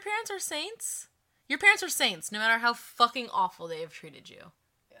 if your parents are saints, your parents are saints, no matter how fucking awful they have treated you.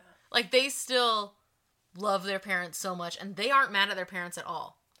 Yeah. Like, they still love their parents so much, and they aren't mad at their parents at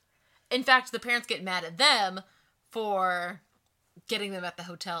all. In fact, the parents get mad at them for getting them at the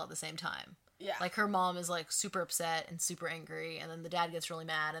hotel at the same time. Yeah. Like, her mom is, like, super upset and super angry, and then the dad gets really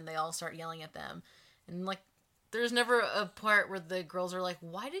mad, and they all start yelling at them. And, like, there's never a part where the girls are like,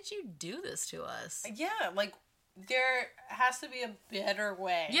 why did you do this to us? Yeah, like, there has to be a better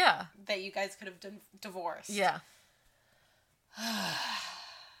way. Yeah. That you guys could have divorced. Yeah.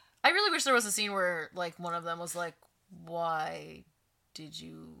 I really wish there was a scene where, like, one of them was like, why did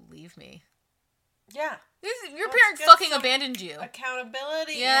you leave me? Yeah. Your Let's parents get fucking some abandoned you.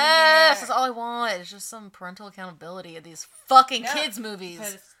 Accountability. Yes, in that's here. all I want. It's just some parental accountability in these fucking Yeah, kids movies.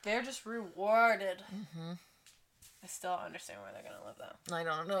 Because they're just rewarded. I still don't understand where they're gonna live though. I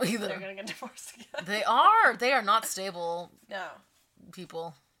don't know They're either. gonna get divorced again. They are. They are not stable No.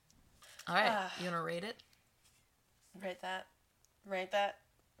 people. All right, you gonna rate it? Rate that. Rate that.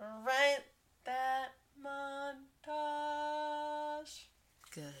 Rate that montage.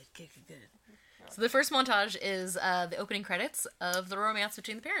 Good. So the first montage is the opening credits of the romance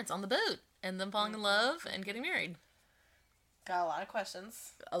between the parents on the boat and them falling in love and getting married. Got a lot of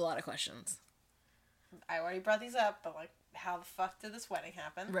questions. A lot of questions. I already brought these up, but, like, how the fuck did this wedding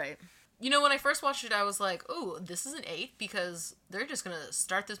happen? Right. You know, when I first watched it, I was like, "Oh, this is an 8 because they're just gonna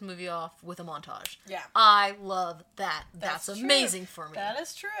start this movie off with a montage." Yeah. I love that. That's true. amazing for me. That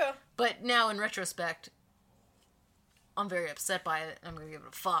is true. But now, in retrospect, I'm very upset by it. I'm gonna give it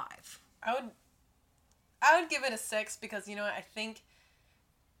a 5. I would give it a 6 because, you know what, I think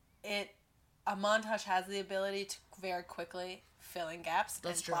a montage has the ability to very quickly fill in gaps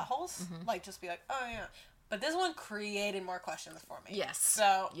That's and true. plot holes. Like, just be like, oh, yeah. But this one created more questions for me. Yes.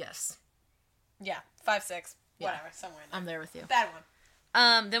 So, yes, yeah, 5, 6, Yeah. whatever, somewhere in there. I'm there with you. That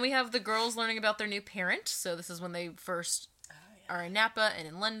one. Then we have the girls learning about their new parent. So this is when they first are in Napa and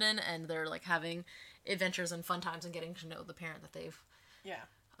in London, and they're like having adventures and fun times and getting to know the parent that they've Yeah.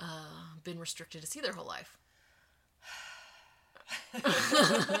 been restricted to see their whole life.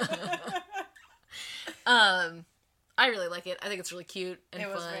 I really like it. I think it's really cute and It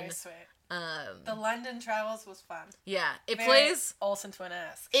was fun. very sweet. The London travels was fun. Yeah, it Very plays. Olsen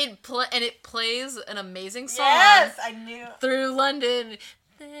Twin-esque. It plays an amazing song. Yes, I knew. Through London.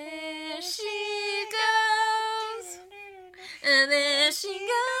 There she goes, and there she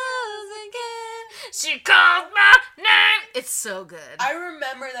goes again. She calls my name. It's so good. I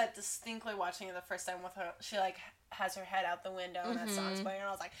remember that distinctly watching it the first time with her. She, like, has her head out the window and that song's playing, and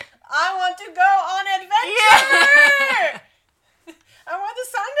I was like, I want to go on adventure! I want the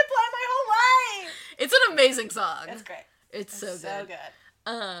song to play my whole life! It's an amazing song. It's great. It's so It's so good.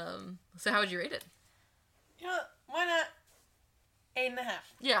 good. So how would you rate it? You know, why not 8.5?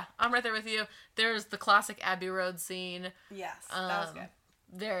 Yeah, I'm right there with you. There's the classic Abbey Road scene. Yes, that was good.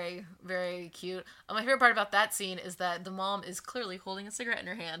 Very, very cute. My favorite part about that scene is that the mom is clearly holding a cigarette in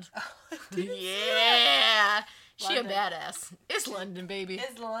her hand. Yeah! She a London. badass. It's London, baby.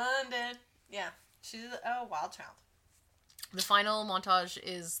 It's London. Yeah, she's a wild child. The final montage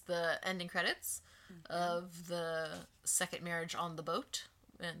is the ending credits of the second marriage on the boat,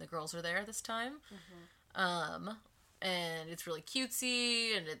 and the girls are there this time. And it's really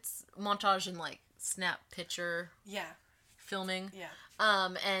cutesy, and it's montage and like snap picture Yeah, filming. yeah.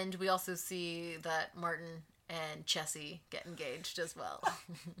 And we also see that Martin and Chessie get engaged as well.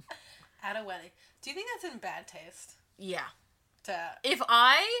 At a wedding. Do you think that's in bad taste? Yeah. To If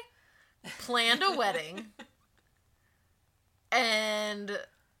I planned a wedding and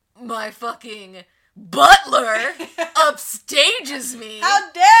my fucking butler upstages me,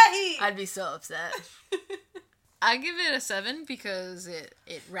 How dare he! I'd be so upset. I give it a 7 because it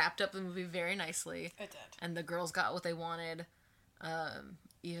wrapped up the movie very nicely, It did. and the girls got what they wanted.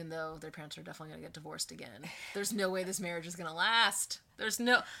 Even though their parents are definitely gonna get divorced again, there's no way this marriage is gonna last. There's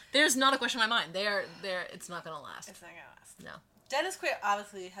not a question in my mind. It's not gonna last. It's not gonna last. No. Dennis Quaid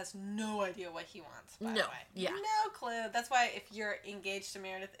obviously has no idea what he wants, by the No, way. yeah. No clue. That's why if you're engaged to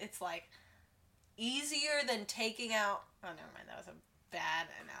Meredith, it's like easier than taking out... Oh, never mind. That was a bad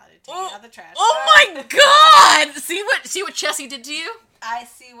analogy. Taking out the trash. Oh my god! See what Chessie did to you? I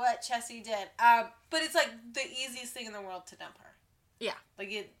see what Chessie did. But it's like the easiest thing in the world to dump her. Yeah.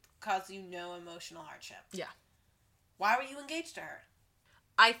 Like, it caused you no emotional hardship. Yeah. Why were you engaged to her?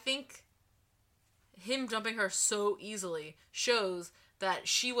 I think him dumping her so easily shows that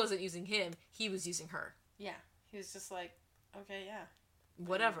she wasn't using him, he was using her. Yeah. He was just like, okay, yeah.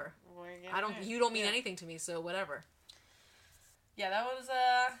 Whatever. We're getting married. You don't mean Yeah. anything to me, so whatever. Yeah, that was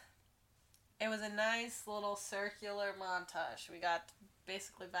it was a nice little circular montage. We got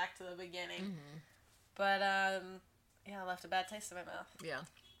basically back to the beginning. But, yeah, I left a bad taste in my mouth. Yeah.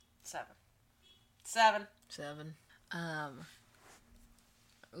 7. 7.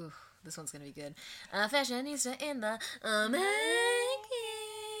 Ooh, this one's gonna be good. Fashionista in the making.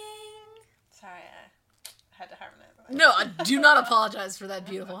 Sorry, I had to harmonize. No, I do not apologize for that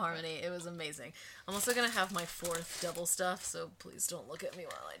beautiful harmony. It was amazing. I'm also gonna have my 4th double stuff, so please don't look at me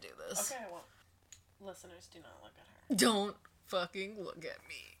while I do this. Okay, well, listeners, do not look at her. Don't fucking look at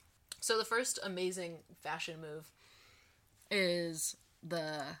me. So the first amazing fashion move is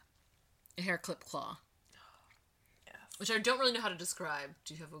the hair clip claw, Yes. which I don't really know how to describe.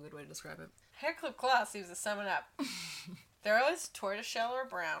 Do you have a good way to describe it? Hair clip claw seems to sum it up. They're always tortoiseshell or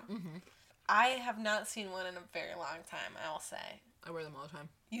brown. I have not seen one in a very long time, I will say. I wear them all the time.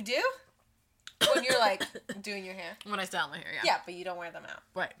 You do? When you're, like, doing your hair? When I style my hair, yeah. Yeah, but you don't wear them out.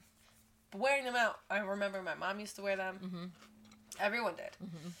 Right. But wearing them out, I remember my mom used to wear them. Everyone did.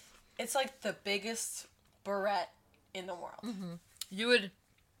 It's like the biggest barrette in the world. You would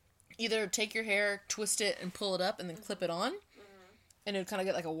either take your hair, twist it, and pull it up, and then clip it on. And it would kind of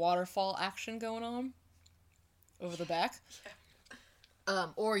get like a waterfall action going on over the back.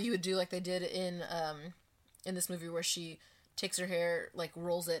 Or you would do like they did in this movie where she takes her hair, like,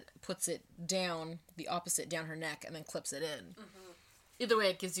 rolls it, puts it down, the opposite down her neck, and then clips it in. Mm-hmm. Either way,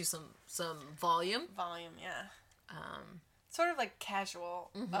 it gives you some volume. Volume, yeah. Sort of like casual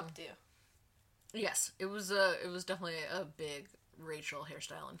updo. Yes, it was definitely a big Rachel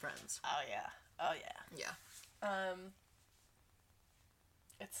hairstyle in Friends. Oh yeah. Yeah.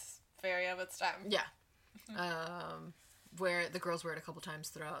 It's very of its time. Yeah. Where the girls wear it a couple times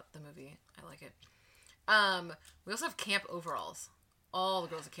throughout the movie. I like it. We also have camp overalls. All the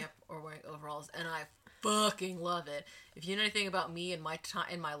girls at camp are wearing overalls, and I fucking love it. If you know anything about me in my time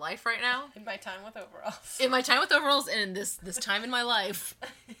in my life right now, In my time with overalls. in my time with overalls, and in this time in my life,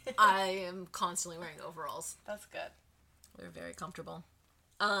 I am constantly wearing overalls. That's good. They're very comfortable.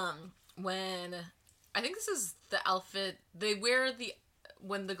 When I think this is the outfit they wear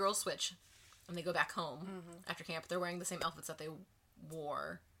when the girls switch and they go back home after camp, they're wearing the same outfits that they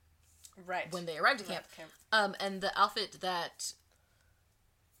wore Right. when they arrived at camp. And the outfit that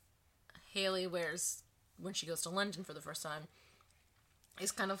Haley wears when she goes to London for the first time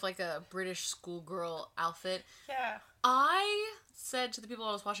is kind of like a British schoolgirl outfit. Yeah. I said to the people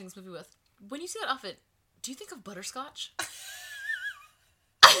I was watching this movie with, when you see that outfit, do you think of butterscotch?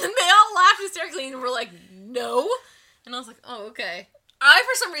 And they all laughed hysterically and were like, no. And I was like, oh, okay. I,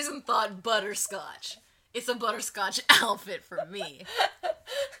 for some reason, thought butterscotch. It's a butterscotch outfit for me.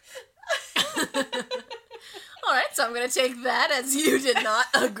 Alright, so I'm going to take that as you did not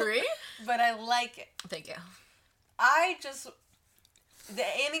agree. But I like it. Thank you. The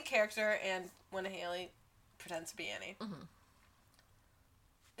Annie character, and when Haley pretends to be Annie,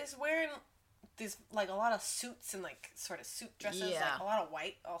 is wearing these, like, a lot of suits and, like, sort of suit dresses, Yeah. like, a lot of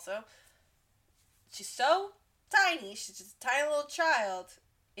white also. She's so tiny, she's just a tiny little child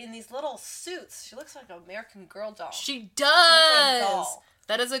in these little suits. She looks like an American Girl doll. She She looks like a does! doll.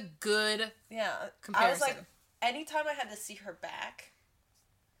 That is a good Yeah. comparison. I was like, anytime I had to see her back,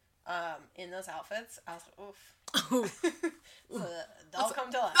 in those outfits, I was like, oof. Doll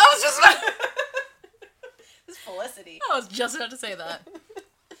come to life. I was just about This is Felicity. I was just about to say that.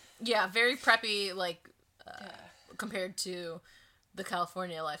 Yeah, very preppy, like, compared to the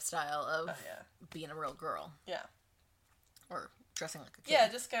California lifestyle of being a real girl. Yeah. Or dressing like a kid. Yeah,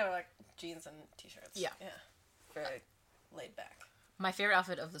 just kind of like jeans and t-shirts. Yeah. Yeah. Very laid back. My favorite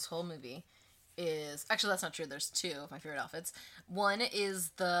outfit of this whole movie is... Actually, that's not true. There's two of my favorite outfits. One is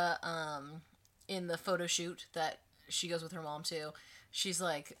the, in the photo shoot that she goes with her mom to. She's,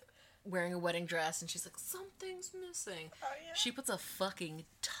 like, wearing a wedding dress, and she's like, something's missing. Oh, yeah. She puts a fucking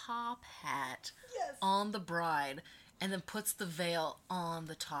top hat Yes. on the bride, and then puts the veil on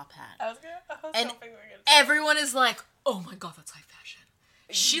the top hat. I was And hoping we were going to say everyone is like, oh my god, that's high fashion.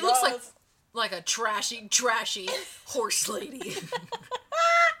 She looks Yes. like a trashy horse lady.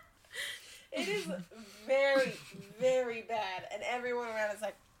 It is very, very bad. And everyone around is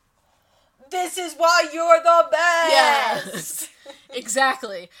like, this is why you're the best! Yes.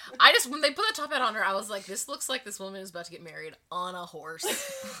 Exactly. When they put the top hat on her, I was like, this looks like this woman is about to get married on a horse.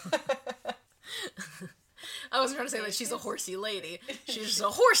 I wasn't trying to say that she's a horsey lady. She's just a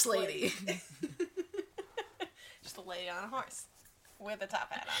horse lady. Just a lady on a horse. With a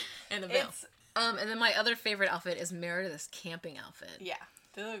top hat on. And a veil. It's, And then my other favorite outfit is Meredith's camping outfit. yeah.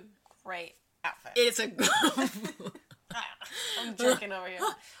 This is a great outfit. It's a... I'm jerking over here.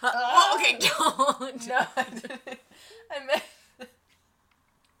 Oh, okay, don't. No, I didn't. I meant...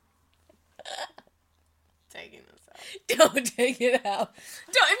 Taking this out. Don't take it out.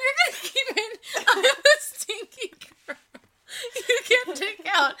 Don't. If you're gonna keep it, I'm a stinky girl. You can't take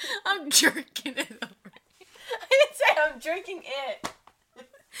out. I'm jerking it over. I didn't say I'm drinking it.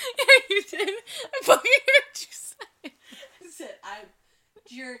 Yeah, you did. I fucking heard you say. I said I'm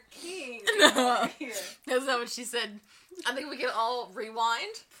jerking No. over here. That's not what she said. I think we can all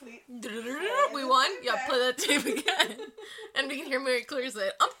rewind. Please. Rewind. Yeah, play that tape again, and we can hear Mary Claire say,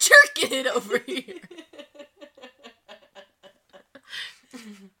 "I'm jerking it over here."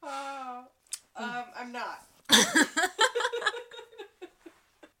 I'm not.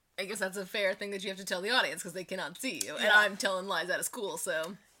 I guess that's a fair thing that you have to tell the audience because they cannot see you, and Yeah. I'm telling lies out of school,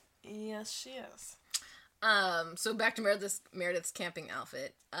 so. Yes, she is. So back to Meredith's camping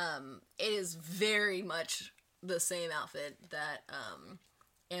outfit. It is very much the same outfit that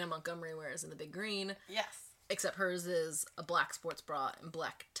Anna Montgomery wears in The Big Green, Yes. except hers is a black sports bra and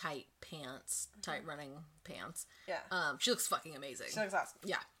black tight pants, tight running pants. Yeah. She looks fucking amazing. She looks awesome.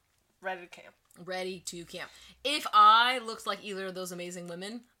 Yeah, Ready to camp. ready to camp. If I looked like either of those amazing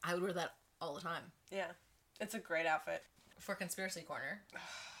women, I would wear that all the time. Yeah. It's a great outfit. For Conspiracy Corner,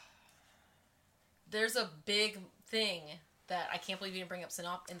 there's a big thing that I can't believe you didn't bring up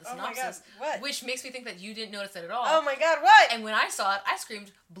in the Oh my synopsis. God, what? Which makes me think that you didn't notice it at all. Oh my God, what? And when I saw it, I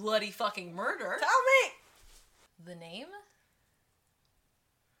screamed, bloody fucking murder. Tell me! The name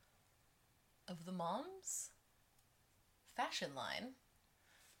of the mom's fashion line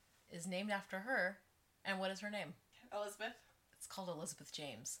is named after her. And what is her name? Elizabeth? It's called Elizabeth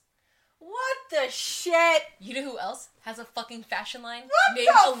James. What the shit? You know who else has a fucking fashion line What named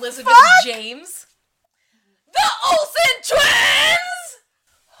the Elizabeth fuck? James? The Olsen twins!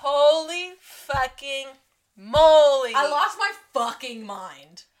 Holy fucking moly. I lost my fucking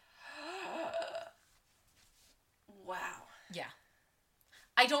mind. Wow. Yeah.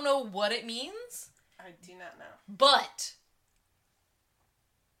 I don't know what it means, I do not know. but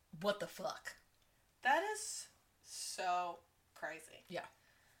what the fuck? That is so crazy. Yeah.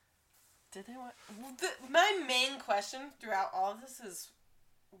 Did they want... My main question throughout all of this is,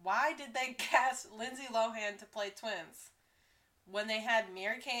 why did they cast Lindsay Lohan to play twins when they had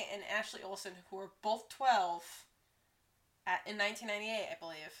Mary-Kate and Ashley Olsen, who were both 12 in 1998, I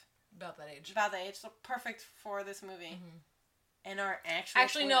believe. About that age. About the age, so perfect for this movie. Mm-hmm. And are actually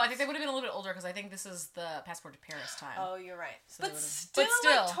Actually, no, I think they would have been a little bit older because I think this is the Passport to Paris time. Oh, you're right. So they but, would've- still, but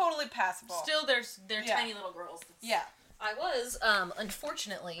still- like, totally passable. Still, they're Yeah. tiny little girls. Yeah. I was,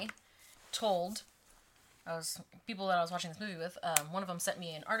 unfortunately, told, people that I was watching this movie with, one of them sent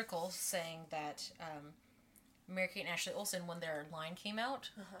me an article saying that, Mary-Kate and Ashley Olsen, when their line came out,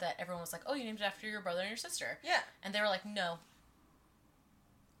 that everyone was like, oh, you named it after your brother and your sister. Yeah. And they were like, no.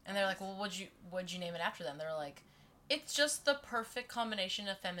 And they're like, well, what'd you name it after them? They were like, it's just the perfect combination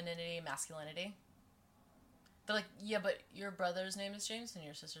of femininity and masculinity. They're like, yeah, but your brother's name is James and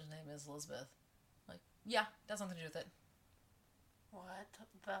your sister's name is Elizabeth. Like, yeah, that's something to do with it. What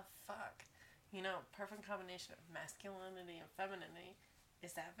the fuck? You know, perfect combination of masculinity and femininity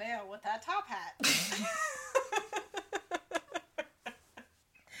is that veil with that top hat.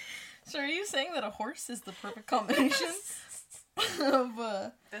 So are you saying that a horse is the perfect combination of,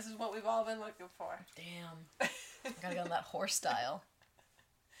 This is what we've all been looking for. Damn. I gotta get on that horse style.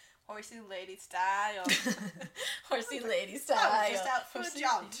 Horsey lady style. Horsey lady style. I was just out for a Horsey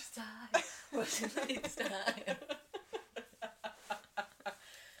jaunt. lady style. Horsey lady style.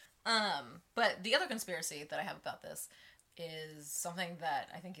 But the other conspiracy that I have about this is something that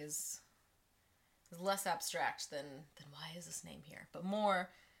I think is less abstract than why is this name here, but more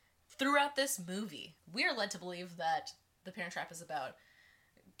throughout this movie, we are led to believe that The Parent Trap is about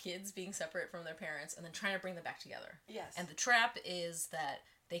kids being separate from their parents and then trying to bring them back together. Yes. And the trap is that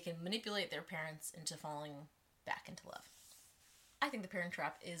they can manipulate their parents into falling back into love. I think The Parent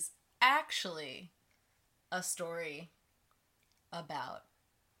Trap is actually a story about,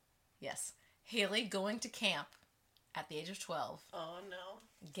 yes, Haley going to camp at the age of 12, Oh no.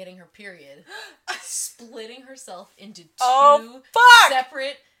 getting her period, splitting herself into two Oh, fuck!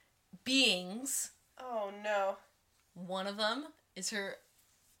 separate beings. Oh no. One of them is her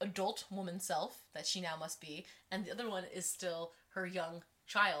adult woman self that she now must be, and the other one is still her young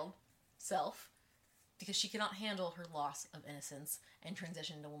child self, because she cannot handle her loss of innocence and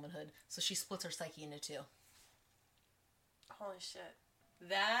transition into womanhood, so she splits her psyche into two. Holy shit.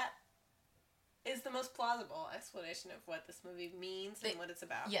 That is the most plausible explanation of what this movie means and what it's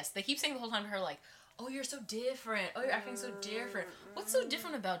about. Yes, they keep saying the whole time to her, like, oh, you're so different. Oh, you're acting so different. What's so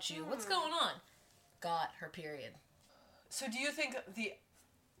different about you? What's going on? Got her period. So do you think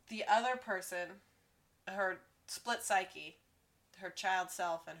the other person, her split psyche, her child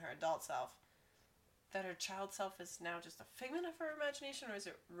self and her adult self, that her child self is now just a figment of her imagination, or is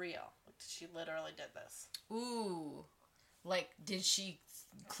it real? Like, she literally did this. Ooh. Like, did she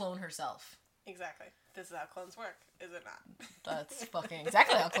clone herself? Exactly. This is how clones work, is it not? That's fucking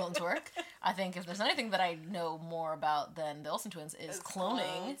exactly how clones work. I think if there's anything that I know more about than the Olsen twins is It's cloning.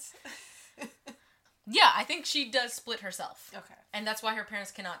 clones. Yeah, I think she does split herself. Okay. And that's why her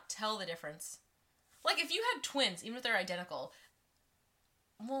parents cannot tell the difference. Like, if you had twins, even if they're identical,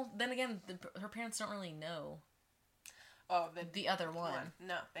 well, then again, her parents don't really know Oh, the other one.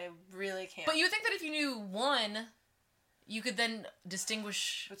 No, they really can't. But you would think that if you knew one, you could then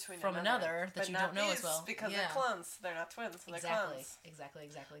distinguish Between from another that but you not don't know as these, well. because Yeah. they're clones. They're not twins, so they're Exactly. clones.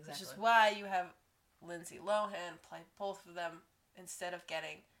 Exactly. Which is why you have Lindsay Lohan play both of them instead of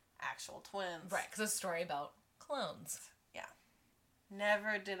getting actual twins. Right, because it's a story about clones. Yeah.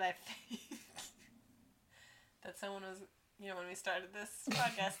 Never did I think that someone was, when we started this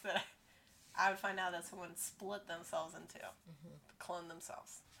podcast, that I would find out that someone split themselves into, clone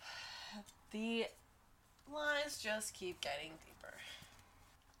themselves. The lies just keep getting deeper.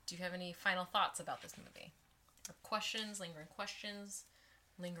 Do you have any final thoughts about this movie? Or questions,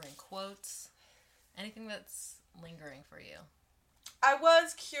 lingering quotes? Anything that's lingering for you? I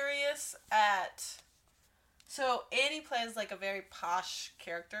was curious at... So, Annie plays, like, a very posh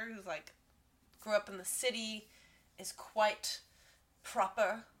character who's, like, grew up in the city, is quite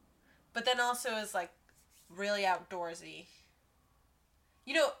proper, but then also is, like, really outdoorsy.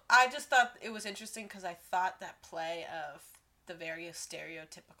 You know, I just thought it was interesting because I thought that play of the various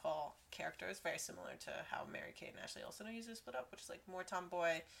stereotypical characters, very similar to how Mary-Kate and Ashley Olsen used to split up, which is, like, more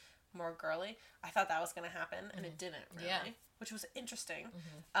tomboy, more girly. I thought that was going to happen, and it didn't, really. Yeah. Which was interesting.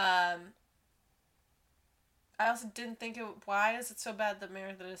 I also didn't think it... Why is it so bad that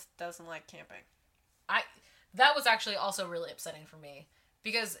Meredith doesn't like camping? That was actually also really upsetting for me.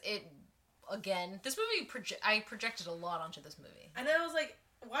 Because it... Again, this movie... I projected a lot onto this movie. And I was like,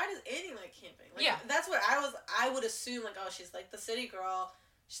 why does Annie like camping? Like, Yeah. That's what I would assume, like, oh, she's like the city girl.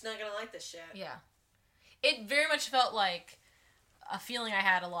 She's not gonna like this shit. Yeah. It very much felt like a feeling I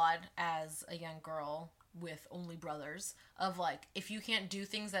had a lot as a young girl with only brothers. Of, like, if you can't do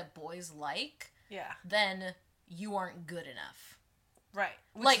things that boys like... Yeah. Then you aren't good enough. Right.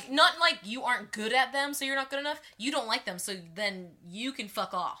 Like, not like you aren't good at them, so you're not good enough. You don't like them, so then you can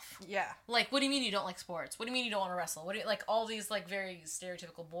fuck off. Yeah. Like, what do you mean you don't like sports? What do you mean you don't want to wrestle? What do you, like, all these, like, very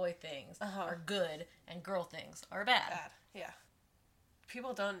stereotypical boy things are good, and girl things are bad. Bad. Yeah.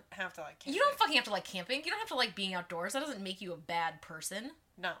 People don't have to like camping. You don't fucking have to like camping. You don't have to like being outdoors. That doesn't make you a bad person.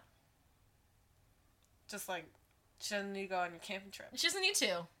 No. Just like, she doesn't need to go on your camping trip. She doesn't need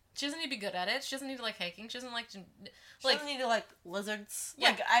to. She doesn't need to be good at it. She doesn't need to like hiking. She doesn't like to... She doesn't need to like lizards.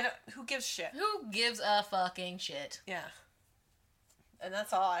 Yeah. Like, who gives shit? Who gives a fucking shit? Yeah. And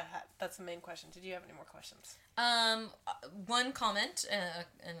that's all I had. That's the main question. Did you have any more questions? One comment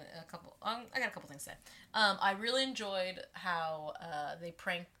and a couple... I got a couple things to say. I really enjoyed how they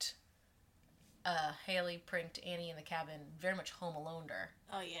pranked... Haley pranked Annie in the cabin. Very much Home Alone her.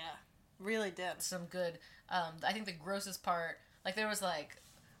 Oh, yeah. Really did. Some good... I think the grossest part... Like, there was, like...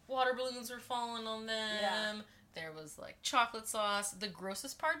 Water balloons were falling on them. Yeah. There was, like, chocolate sauce. The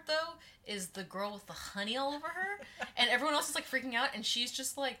grossest part, though, is the girl with the honey all over her. And everyone else is, like, freaking out. And she's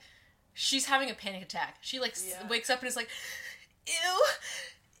just, like... She's having a panic attack. She, like, wakes up and is like... Ew!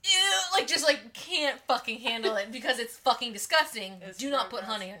 Ew! Like, just, like, can't fucking handle it because it's fucking disgusting. Do not put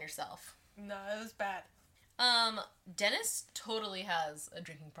honey on yourself. No, it was bad. Dennis totally has a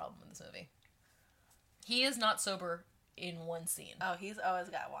drinking problem in this movie. He is not sober in one scene. Oh, he's always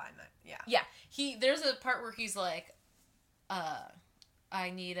got wine. Yeah. Yeah. There's a part where he's like, I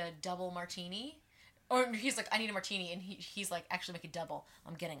need a double martini. Or he's like, I need a martini. And he's like, actually make it double.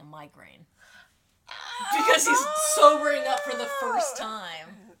 I'm getting a migraine. Because he's sobering up for the first time.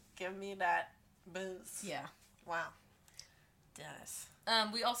 Give me that booze. Yeah. Wow. Dennis.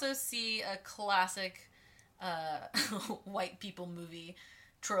 We also see a classic white people movie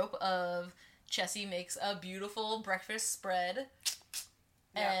trope of Chessie makes a beautiful breakfast spread,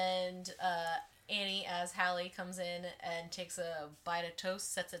 and Annie, as Hallie, comes in and takes a bite of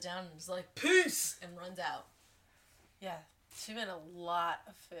toast, sets it down, and is like, peace, and runs out. Yeah. She made a lot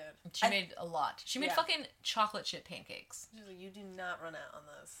of food. She made a lot. She made fucking chocolate chip pancakes. You do not run out on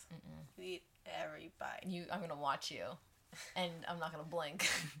those. You eat every bite. I'm gonna watch you, and I'm not gonna blink.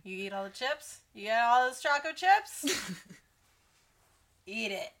 You eat all the chips? You get all those choco chips?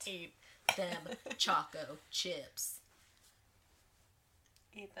 Eat it. Eat them choco chips.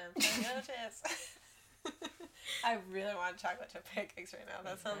 Eat them choco chips. I really want chocolate chip pancakes right now.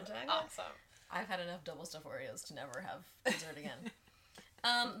 That sounds awesome. I've had enough double stuffed Oreos to never have dessert again.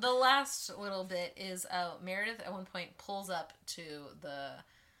 The last little bit is Meredith at one point pulls up to the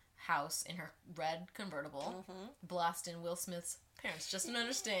house in her red convertible, blast in Will Smith's Parents Just Don't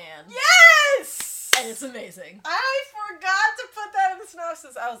Understand. Yes! And it's amazing. I forgot to put that in the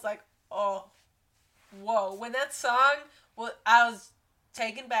synopsis. I was like, oh, whoa. When that song, I was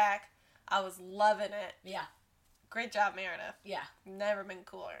taken back. I was loving it. Yeah. Great job, Meredith. Yeah. Never been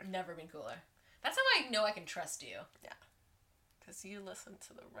cooler. Never been cooler. That's how I know I can trust you. Yeah. Because you listen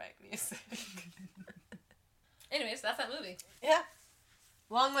to the right music. Anyways, that's that movie. Yeah.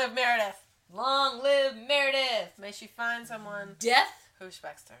 Long live Meredith. Long live Meredith. May she find someone Death who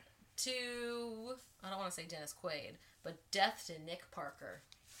respects her. to, I don't want to say Dennis Quaid, but death to Nick Parker.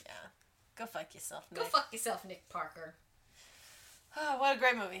 Yeah. Go fuck yourself, Nick. Go fuck yourself, Nick Parker. Oh, what a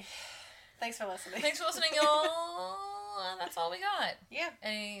great movie. Thanks for listening. Thanks for listening, y'all. That's all we got. Yeah.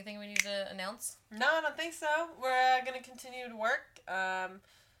 Anything we need to announce? No, I don't think so. We're going to continue to work. And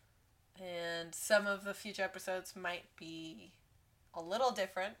some of the future episodes might be a little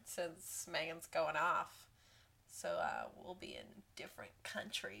different since Megan's going off. So we'll be in different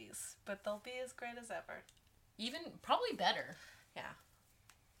countries. But they'll be as great as ever. Even, probably better. Yeah.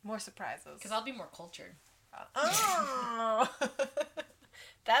 More surprises. Because I'll be more cultured. Oh.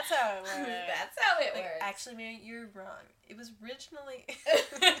 That's how it works. That's how it Like, works. actually, Mary, you're wrong. It was originally.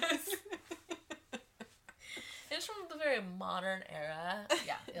 It's from the very modern era.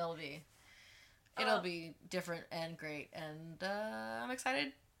 Yeah, it'll be different and great, and I'm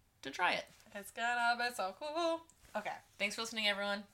excited to try it. It's gonna be so cool. Okay. Thanks for listening, everyone.